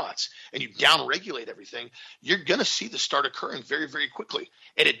these shots, and you downregulate everything, you're going to see this start occurring very, very quickly.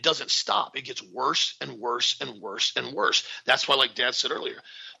 And it doesn't stop. It gets worse and worse and worse and worse. That's why, like Dad said earlier,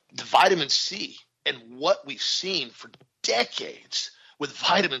 the vitamin C and what we've seen for decades with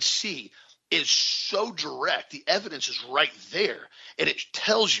vitamin C is so direct. The evidence is right there. And it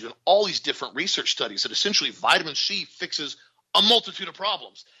tells you in all these different research studies that essentially vitamin C fixes a multitude of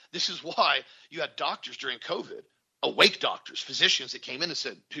problems. This is why you had doctors during COVID, awake doctors, physicians that came in and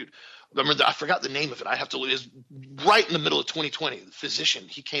said, dude, remember, I forgot the name of it. I have to look. It's right in the middle of 2020. The physician,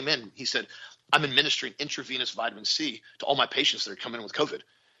 he came in, he said, I'm administering intravenous vitamin C to all my patients that are coming in with COVID.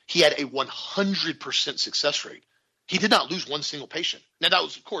 He had a 100% success rate. He did not lose one single patient. Now, that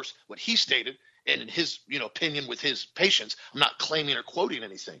was, of course, what he stated, and in his opinion with his patients. I'm not claiming or quoting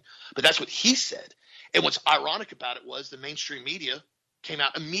anything, but that's what he said. And what's ironic about it was the mainstream media came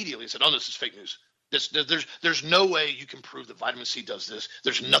out immediately and said, oh, this is fake news. There's no way you can prove that vitamin C does this.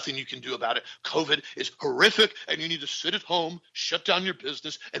 There's nothing you can do about it. COVID is horrific, and you need to sit at home, shut down your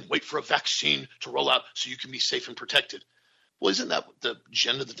business, and wait for a vaccine to roll out so you can be safe and protected. Well, isn't that the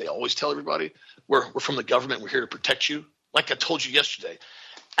agenda that they always tell everybody? We're from the government. We're here to protect you. Like I told you yesterday,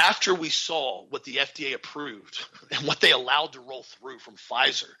 after we saw what the FDA approved and what they allowed to roll through from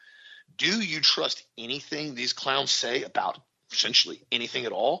Pfizer, do you trust anything these clowns say about essentially anything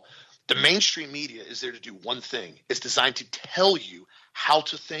at all? The mainstream media is there to do one thing. It's designed to tell you how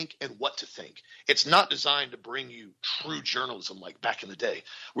to think and what to think. It's not designed to bring you true journalism like back in the day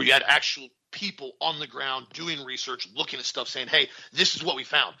where you had actual people on the ground doing research, looking at stuff, saying, hey, this is what we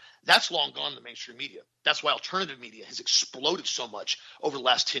found. That's long gone in the mainstream media. That's why alternative media has exploded so much over the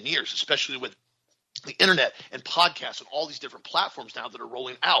last 10 years, especially with the internet and podcasts and all these different platforms now that are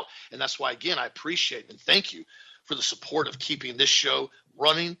rolling out. And that's why, again, I appreciate and thank you for the support of keeping this show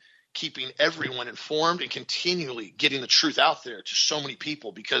running, keeping everyone informed, and continually getting the truth out there to so many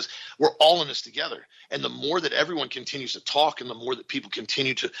people, because we're all in this together. And the more that everyone continues to talk and the more that people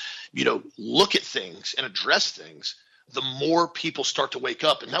continue to, look at things and address things, the more people start to wake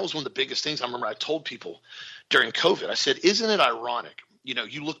up. And that was one of the biggest things I remember I told people during COVID. I said, isn't it ironic?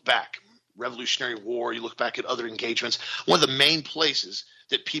 You look back, Revolutionary War, you look back at other engagements, one of the main places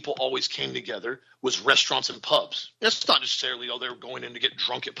that people always came together was restaurants and pubs. It's not necessarily, they were going in to get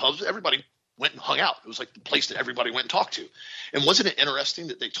drunk at pubs. Everybody went and hung out. It was like the place that everybody went and talked to. And wasn't it interesting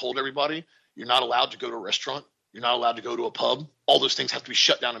that they told everybody, you're not allowed to go to a restaurant, you're not allowed to go to a pub, all those things have to be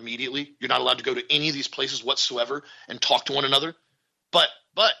shut down immediately. You're not allowed to go to any of these places whatsoever and talk to one another. But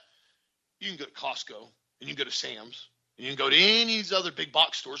you can go to Costco and you can go to Sam's. You can go to any of these other big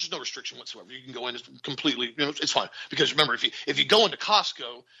box stores. There's no restriction whatsoever. You can go in completely. It's fine, because remember, if you go into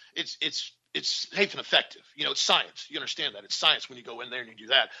Costco, it's safe and effective. It's science. You understand that it's science when you go in there and you do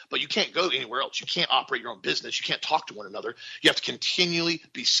that. But you can't go anywhere else. You can't operate your own business. You can't talk to one another. You have to continually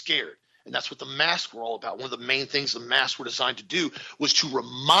be scared. And that's what the masks were all about. One of the main things the masks were designed to do was to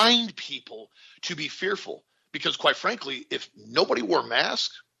remind people to be fearful. Because quite frankly, if nobody wore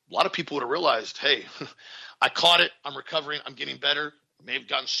masks, a lot of people would have realized, hey, I caught it, I'm recovering, I'm getting better. I may have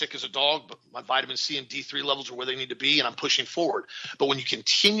gotten sick as a dog, but my vitamin C and D3 levels are where they need to be, and I'm pushing forward. But when you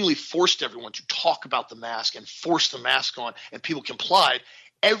continually forced everyone to talk about the mask and force the mask on, and people complied,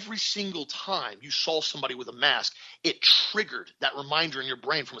 every single time you saw somebody with a mask, it triggered that reminder in your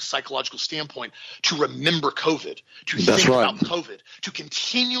brain from a psychological standpoint to remember COVID, to think about COVID, to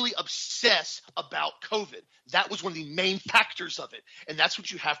continually obsess about COVID. That was one of the main factors of it. And that's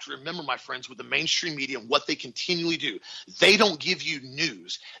what you have to remember, my friends, with the mainstream media and what they continually do. They don't give you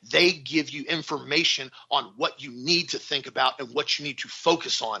news. They give you information on what you need to think about and what you need to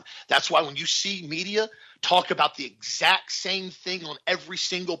focus on. That's why when you see media talk about the exact same thing on every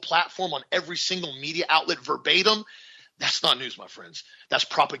single platform, on every single media outlet verbatim, that's not news, my friends. That's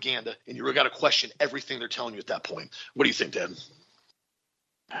propaganda, and you really got to question everything they're telling you at that point. What do you think, Dan?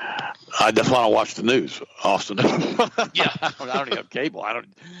 I just want to watch the news, Austin. Yeah. I don't even have cable. I'm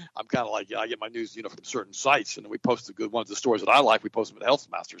kind of like, I get my news, from certain sites, and we post the good ones, the stories that I like. We post them at Health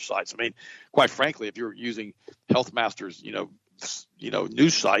Masters sites. I mean, quite frankly, if you're using Health Masters,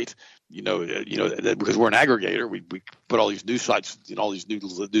 news site, because we're an aggregator, we put all these news sites and all these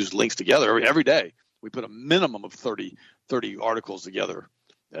news links together every day. We put a minimum of 30 articles together.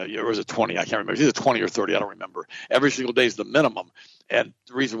 Or was it 20? I can't remember. It's either 20 or 30. I don't remember. Every single day is the minimum. And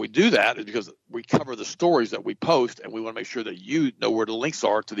the reason we do that is because we cover the stories that we post, and we want to make sure that you know where the links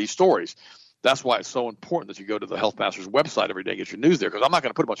are to these stories. That's why it's so important that you go to the Health Masters website every day and get your news there, because I'm not going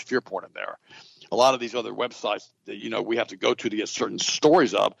to put a bunch of fear porn in there. A lot of these other websites that, we have to go to get certain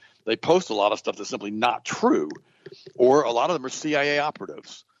stories up, they post a lot of stuff that's simply not true, or a lot of them are CIA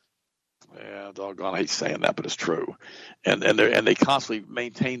operatives. Yeah, doggone, I hate saying that, but it's true. And they constantly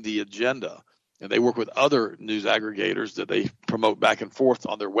maintain the agenda, and they work with other news aggregators that they promote back and forth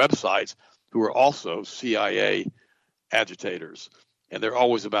on their websites, who are also CIA agitators. And they're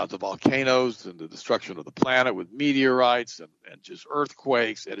always about the volcanoes and the destruction of the planet with meteorites and just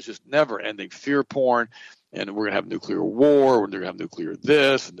earthquakes. And it's just never ending fear porn. And we're going to have nuclear war. We're going to have nuclear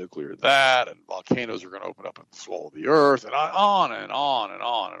this and nuclear that. And volcanoes are going to open up and swallow the earth, and on and on and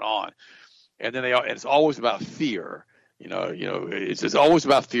on and on. And then it's always about fear. It's always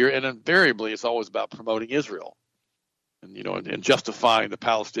about fear. And invariably, it's always about promoting Israel and justifying the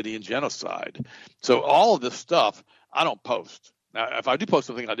Palestinian genocide. So all of this stuff, I don't post. Now, if I do post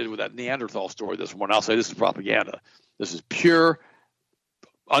something I did with that Neanderthal story this morning, I'll say this is propaganda. This is pure,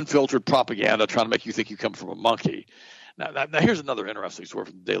 unfiltered propaganda trying to make you think you come from a monkey. Now here's another interesting story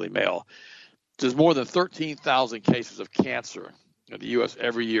from the Daily Mail. There's more than 13,000 cases of cancer in the U.S.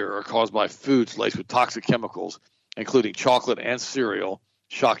 every year are caused by foods laced with toxic chemicals, including chocolate and cereal,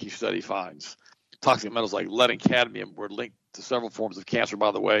 shocking study finds. Toxic metals like lead and cadmium were linked to several forms of cancer,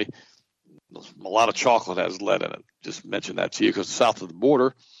 by the way. A lot of chocolate has lead in it. Just mention that to you, because south of the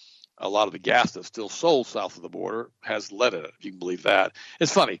border, a lot of the gas that's still sold south of the border has lead in it, if you can believe that.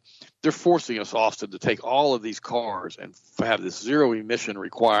 It's funny. They're forcing us, Austin, to take all of these cars and have this zero emission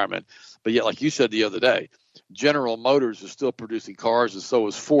requirement. But yet, like you said the other day, General Motors is still producing cars, and so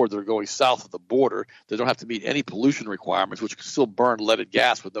is Ford. They're going south of the border. They don't have to meet any pollution requirements, which can still burn leaded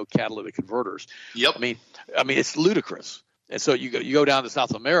gas with no catalytic converters. Yep. I mean, it's ludicrous. And so you go down to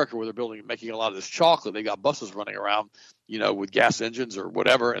South America where they're making a lot of this chocolate. They got buses running around, with gas engines or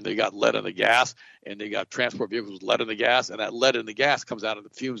whatever, and they got lead in the gas, and they got transport vehicles with lead in the gas, and that lead in the gas comes out of the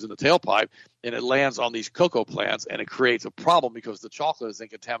fumes in the tailpipe, and it lands on these cocoa plants, and it creates a problem because the chocolate is then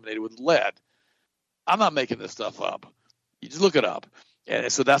contaminated with lead. I'm not making this stuff up. You just look it up.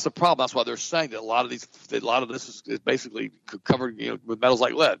 And so that's the problem. That's why they're saying that a lot of this is basically covered, with metals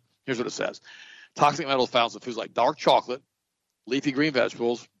like lead. Here's what it says: toxic metals found in foods like dark chocolate, leafy green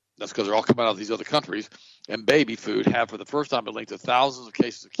vegetables, that's because they're all coming out of these other countries, and baby food have for the first time been linked to thousands of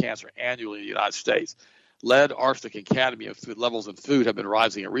cases of cancer annually in the United States. Lead, arsenic, and cadmium levels in food have been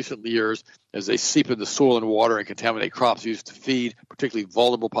rising in recent years as they seep into soil and water and contaminate crops used to feed particularly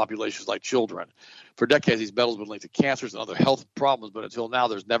vulnerable populations like children. For decades, these metals have been linked to cancers and other health problems, but until now,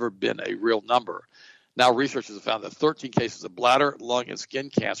 there's never been a real number. Now, researchers have found that 13 cases of bladder, lung, and skin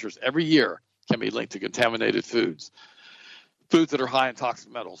cancers every year can be linked to contaminated foods. Foods that are high in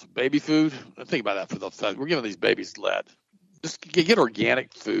toxic metals. Baby food, think about that for the fact we're giving these babies lead. Just get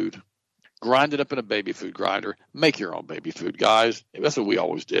organic food, grind it up in a baby food grinder, make your own baby food, guys. That's what we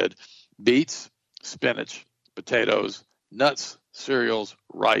always did. Beets, spinach, potatoes, nuts, cereals,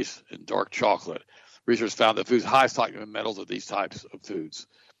 rice, and dark chocolate. Research found that foods highest toxic metals are these types of foods.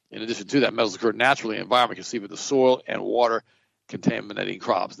 In addition to that, metals occur naturally in the environment, can seep into soil and water, contaminating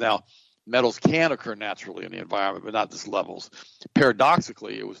crops. Now, metals can occur naturally in the environment, but not at these levels.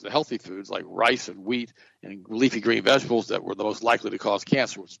 Paradoxically, it was the healthy foods like rice and wheat and leafy green vegetables that were the most likely to cause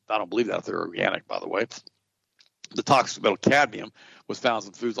cancer, which I don't believe that if they're organic, by the way. The toxic metal cadmium was found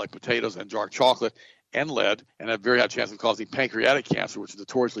in foods like potatoes and dark chocolate and lead, and had a very high chance of causing pancreatic cancer, which is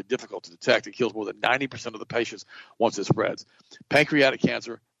notoriously difficult to detect. It kills more than 90% of the patients once it spreads. Pancreatic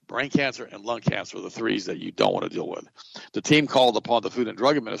cancer, brain cancer, and lung cancer are the threes that you don't want to deal with. The team called upon the Food and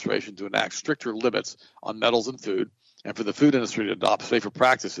Drug Administration to enact stricter limits on metals in food, and for the food industry to adopt safer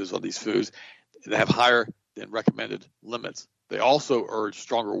practices on these foods that have higher than recommended limits. They also urged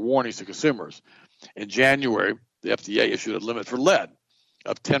stronger warnings to consumers. In January, the FDA issued a limit for lead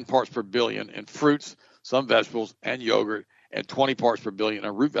of 10 parts per billion in fruits, some vegetables, and yogurt, and 20 parts per billion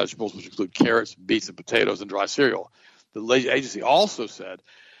in root vegetables, which include carrots, beets, and potatoes, and dry cereal. The agency also said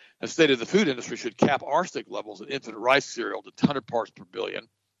and stated the food industry should cap arsenic levels in infant rice cereal to 100 parts per billion.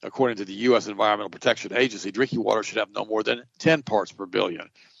 According to the U.S. Environmental Protection Agency, drinking water should have no more than 10 parts per billion.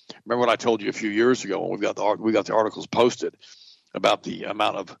 Remember what I told you a few years ago when we got the articles posted about the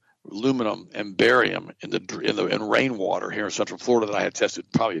amount of aluminum and barium in rainwater here in Central Florida that I had tested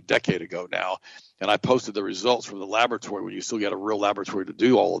probably a decade ago now, and I posted the results from the laboratory when you still get a real laboratory to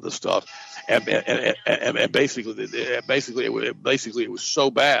do all of this stuff, and basically it was so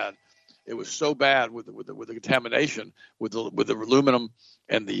bad. It was so bad with the contamination with the aluminum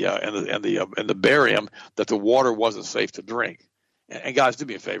and the barium that the water wasn't safe to drink. And guys, do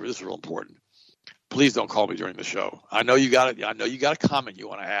me a favor. This is real important. Please don't call me during the show. I know you got it. I know you got a comment you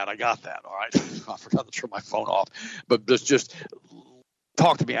want to add. I got that. All right. I forgot to turn my phone off. But just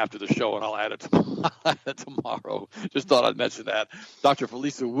talk to me after the show, and I'll add it tomorrow. Just thought I'd mention that. Dr.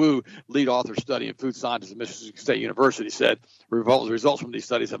 Felisa Wu, lead author studying food scientist at Mississippi State University, said results from these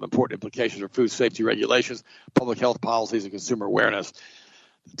studies have important implications for food safety regulations, public health policies, and consumer awareness.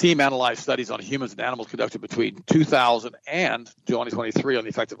 The team analyzed studies on humans and animals conducted between 2000 and 2023 on the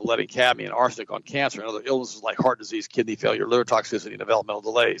effect of lead and cadmium and arsenic on cancer and other illnesses like heart disease, kidney failure, liver toxicity, and developmental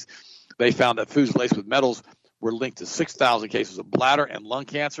delays. They found that foods laced with metals were linked to 6,000 cases of bladder and lung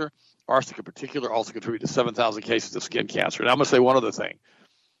cancer. Arsenic in particular also contributed to 7,000 cases of skin cancer. And I'm going to say one other thing.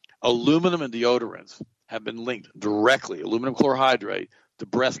 Aluminum and deodorants have been linked directly, aluminum chlorohydrate, to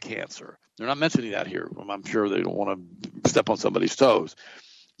breast cancer. They're not mentioning that here. I'm sure they don't want to step on somebody's toes.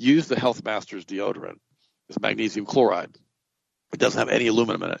 Use the Health Masters deodorant. It's magnesium chloride. It doesn't have any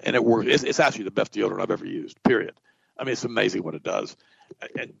aluminum in it, and it works. It's actually the best deodorant I've ever used, period. I mean, it's amazing what it does.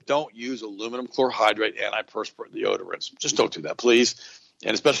 And don't use aluminum chlorohydrate antiperspirant deodorants. Just don't do that, please.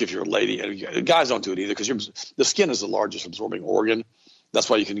 And especially if you're a lady. And guys don't do it either because the skin is the largest absorbing organ. That's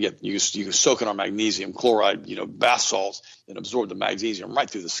why you can soak in our magnesium chloride, bath salts, and absorb the magnesium right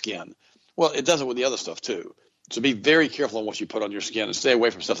through the skin. Well, it does it with the other stuff too. So be very careful on what you put on your skin and stay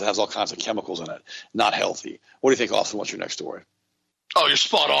away from stuff that has all kinds of chemicals in it. Not healthy. What do you think, Austin? What's your next story? Oh, you're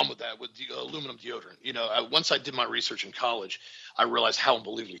spot on with that, with the aluminum deodorant. Once I did my research in college, I realized how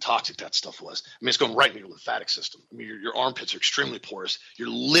unbelievably toxic that stuff was. I mean, it's going right into your lymphatic system. I mean, your armpits are extremely porous. You're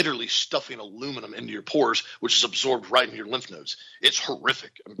literally stuffing aluminum into your pores, which is absorbed right into your lymph nodes. It's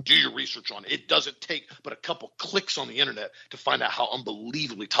horrific. I mean, do your research on it. It doesn't take but a couple clicks on the internet to find out how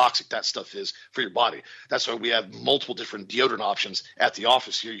unbelievably toxic that stuff is for your body. That's why we have multiple different deodorant options at the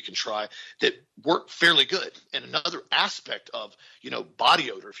office here you can try that work fairly good. And another aspect of,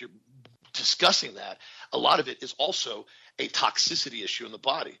 body odor, if you're discussing that, a lot of it is also a toxicity issue in the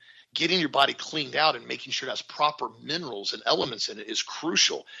body. Getting your body cleaned out and making sure it has proper minerals and elements in it is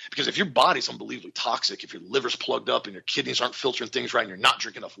crucial, because if your body's unbelievably toxic, if your liver's plugged up and your kidneys aren't filtering things right and you're not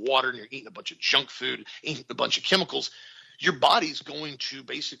drinking enough water and you're eating a bunch of junk food, eating a bunch of chemicals, your body's going to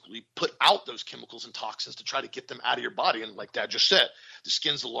basically put out those chemicals and toxins to try to get them out of your body. And like Dad just said, the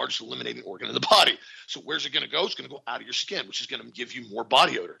skin's the largest eliminating organ in the body. So where's it going to go? It's going to go out of your skin, which is going to give you more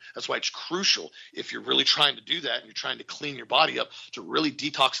body odor. That's why it's crucial, if you're really trying to do that and you're trying to clean your body up, to really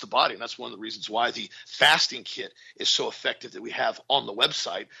detox the body. And that's one of the reasons why the fasting kit is so effective that we have on the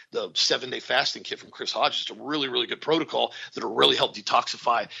website. The 7-day fasting kit from Chris Hodges is a really, really good protocol that will really help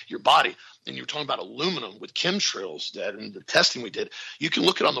detoxify your body. And you were talking about aluminum with chemtrails, Dad, and the testing we did. You can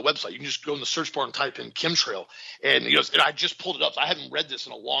look it on the website. You can just go in the search bar and type in chemtrail. And and I just pulled it up. I hadn't read this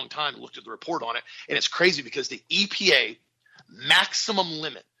in a long time. Looked at the report on it, and it's crazy because the EPA maximum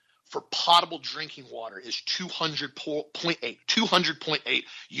limit for potable drinking water is 200.8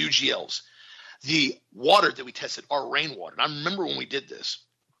 UGLs. The water that we tested, our rainwater, and I remember when we did this,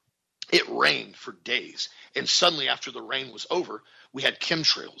 it rained for days, and suddenly after the rain was over, we had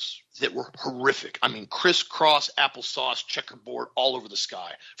chemtrails that were horrific. I mean, crisscross, applesauce, checkerboard all over the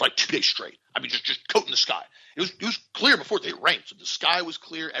sky for like 2 days straight. I mean, just coating the sky. It was clear before they rained. So the sky was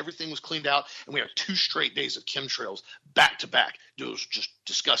clear, everything was cleaned out, and we had 2 straight days of chemtrails back to back. It was just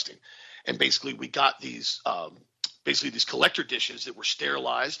disgusting. And basically we got these these collector dishes that were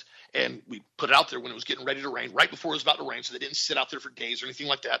sterilized, and we put it out there when it was getting ready to rain, right before it was about to rain, so they didn't sit out there for days or anything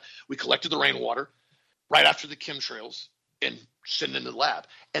like that. We collected the rainwater right after the chemtrails and sent it into the lab.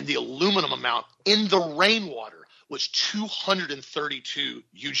 And the aluminum amount in the rainwater was 232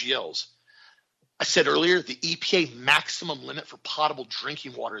 UGLs. I said earlier, the EPA maximum limit for potable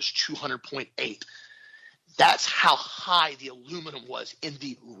drinking water is 200.8. That's how high the aluminum was in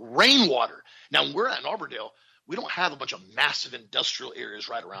the rainwater. Now, when we're in Arbordale, we don't have a bunch of massive industrial areas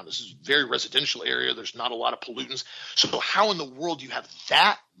right around us. This is a very residential area. There's not a lot of pollutants. So how in the world do you have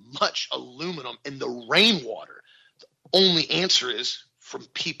that much aluminum in the rainwater? The only answer is from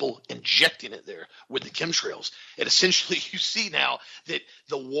people injecting it there with the chemtrails. And essentially you see now that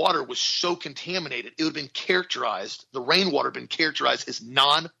the water was so contaminated, it would have been characterized, the rainwater had been characterized as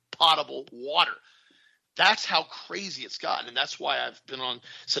non-potable water. That's how crazy it's gotten, and that's why I've been on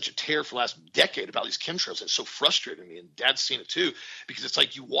such a tear for the last decade about these chemtrails. It's so frustrating me, and Dad's seen it too, because it's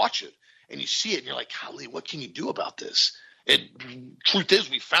like you watch it and you see it and you're like, golly, what can you do about this? And truth is,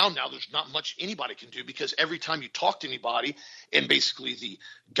 we found now there's not much anybody can do, because every time you talk to anybody in basically the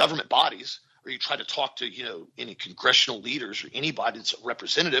government bodies, or you try to talk to any congressional leaders or anybody that's a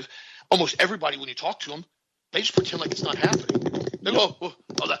representative, almost everybody, when you talk to them, they just pretend like it's not happening. They go,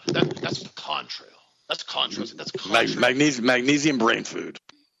 that's the contrail. That's contrast. That's magnesium brain food.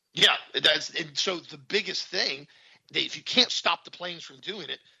 Yeah, and so the biggest thing, if you can't stop the planes from doing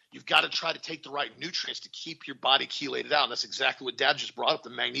it, you've got to try to take the right nutrients to keep your body chelated out. And that's exactly what Dad just brought up, the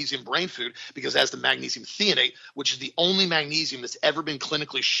magnesium brain food, because it has the magnesium threonate, which is the only magnesium that's ever been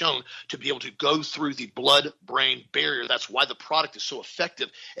clinically shown to be able to go through the blood-brain barrier. That's why the product is so effective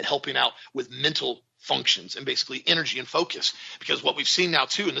at helping out with mental functions and basically energy and focus. Because what we've seen now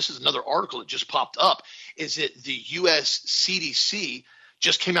too, and this is another article that just popped up, is that the US CDC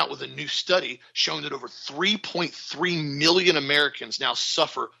just came out with a new study showing that over 3.3 million Americans now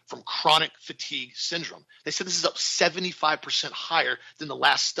suffer from chronic fatigue syndrome. They said this is up 75% higher than the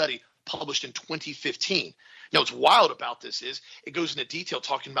last study published in 2015. Now, what's wild about this is it goes into detail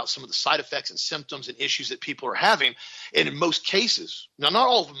talking about some of the side effects and symptoms and issues that people are having. And in most cases, now not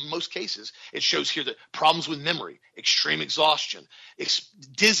all of them, in most cases, it shows here that problems with memory, extreme exhaustion,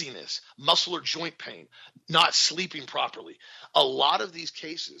 dizziness, muscle or joint pain, not sleeping properly. A lot of these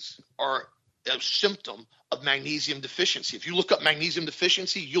cases are a symptom of magnesium deficiency. If you look up magnesium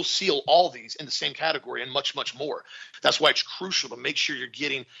deficiency, you'll see all these in the same category and much, much more. That's why it's crucial to make sure you're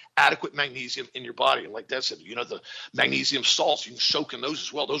getting adequate magnesium in your body. And like Dad said, the magnesium salts, you can soak in those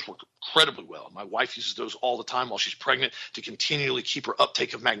as well. Those work incredibly well. My wife uses those all the time while she's pregnant to continually keep her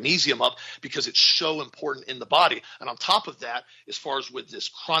uptake of magnesium up because it's so important in the body. And on top of that, as far as with this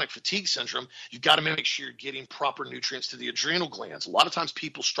chronic fatigue syndrome, you've got to make sure you're getting proper nutrients to the adrenal glands. A lot of times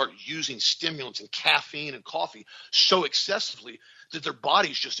people start using stimulants and caffeine and coffee so excessively that their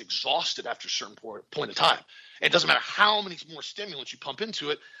body's just exhausted after a certain point of time. And it doesn't matter how many more stimulants you pump into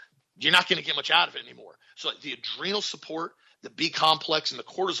it, you're not going to get much out of it anymore. So the adrenal support, the B complex, and the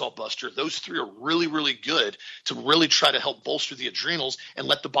cortisol buster, those three are really, really good to really try to help bolster the adrenals and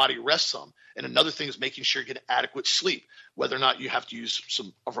let the body rest some. And another thing is making sure you get adequate sleep. Whether or not you have to use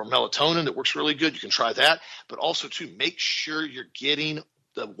some of our melatonin that works really good, you can try that. But also, too, make sure you're getting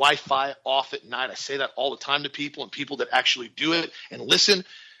the Wi-Fi off at night. I say that all the time to people, and people that actually do it and listen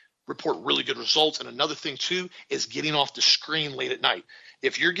report really good results. And another thing, too, is getting off the screen late at night.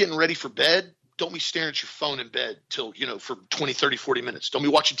 If you're getting ready for bed, don't be staring at your phone in bed till, for 20, 30, 40 minutes. Don't be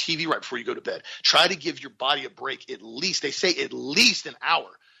watching TV right before you go to bed. Try to give your body a break they say at least an hour.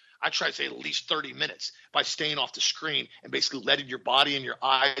 I try to say at least 30 minutes by staying off the screen and basically letting your body and your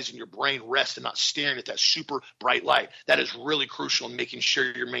eyes and your brain rest and not staring at that super bright light. That is really crucial in making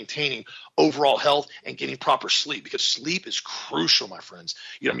sure you're maintaining overall health and getting proper sleep, because sleep is crucial, my friends.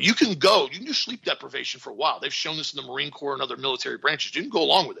 You can do sleep deprivation for a while. They've shown this in the Marine Corps and other military branches. You can go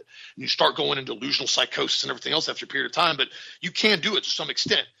along with it. And you start going into delusional psychosis and everything else after a period of time, but you can do it to some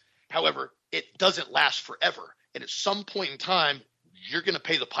extent. However, it doesn't last forever. And at some point in time, you're going to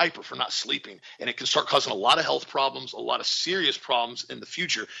pay the piper for not sleeping, and it can start causing a lot of health problems, a lot of serious problems in the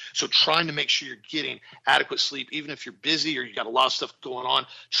future. So trying to make sure you're getting adequate sleep, even if you're busy or you got a lot of stuff going on,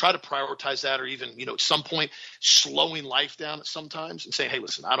 try to prioritize that, or even, at some point slowing life down sometimes and saying, hey,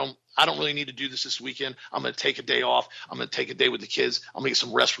 listen, I don't really need to do this weekend. I'm going to take a day off. I'm going to take a day with the kids. I'm going to get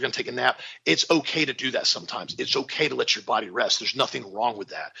some rest. We're going to take a nap. It's okay to do that sometimes. It's okay to let your body rest. There's nothing wrong with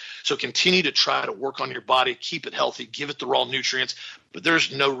that. So continue to try to work on your body, keep it healthy, give it the raw nutrients. But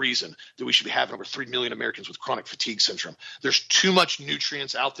there's no reason that we should be having over 3 million Americans with chronic fatigue syndrome. There's too much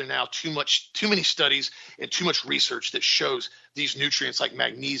nutrients out there now, too many studies and too much research that shows these nutrients like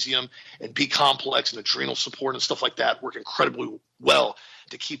magnesium and B complex and adrenal support and stuff like that work incredibly well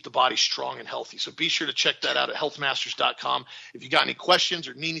to keep the body strong and healthy. So be sure to check that out at healthmasters.com. If you got any questions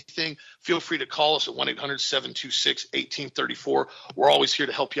or need anything, feel free to call us at 1-800-726-1834. We're always here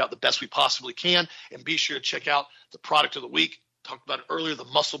to help you out the best we possibly can. And be sure to check out the product of the week. Talked about it earlier, the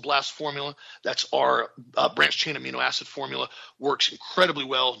Muscle Blast formula. That's our branched chain amino acid formula. Works incredibly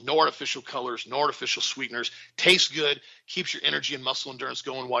well. No artificial colors, no artificial sweeteners. Tastes good. Keeps your energy and muscle endurance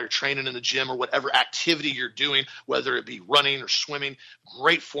going while you're training in the gym or whatever activity you're doing, whether it be running or swimming.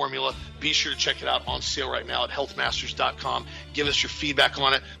 Great formula. Be sure to check it out, on sale right now at healthmasters.com. Give us your feedback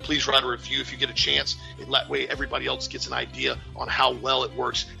on it. Please write a review if you get a chance. And that way everybody else gets an idea on how well it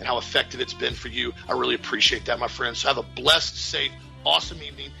works and how effective it's been for you. I really appreciate that, my friends. So have a blessed, safe, awesome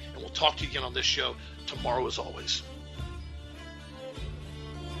evening, and we'll talk to you again on this show tomorrow as always.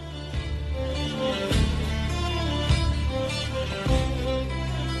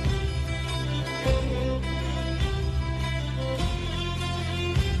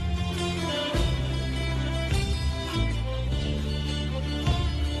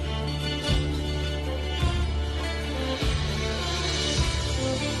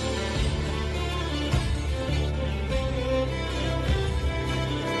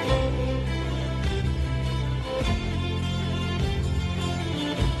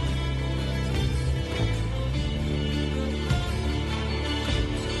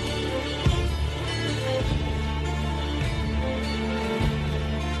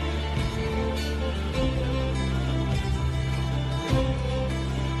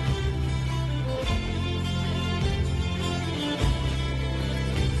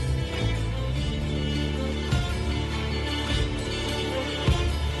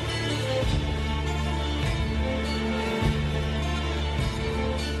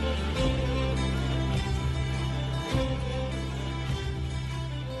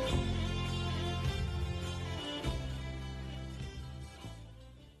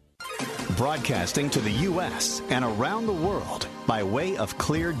 Broadcasting to the U.S. and around the world by way of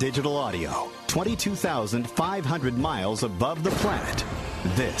clear digital audio, 22,500 miles above the planet.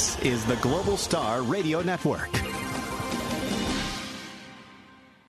 This is the Global Star Radio Network.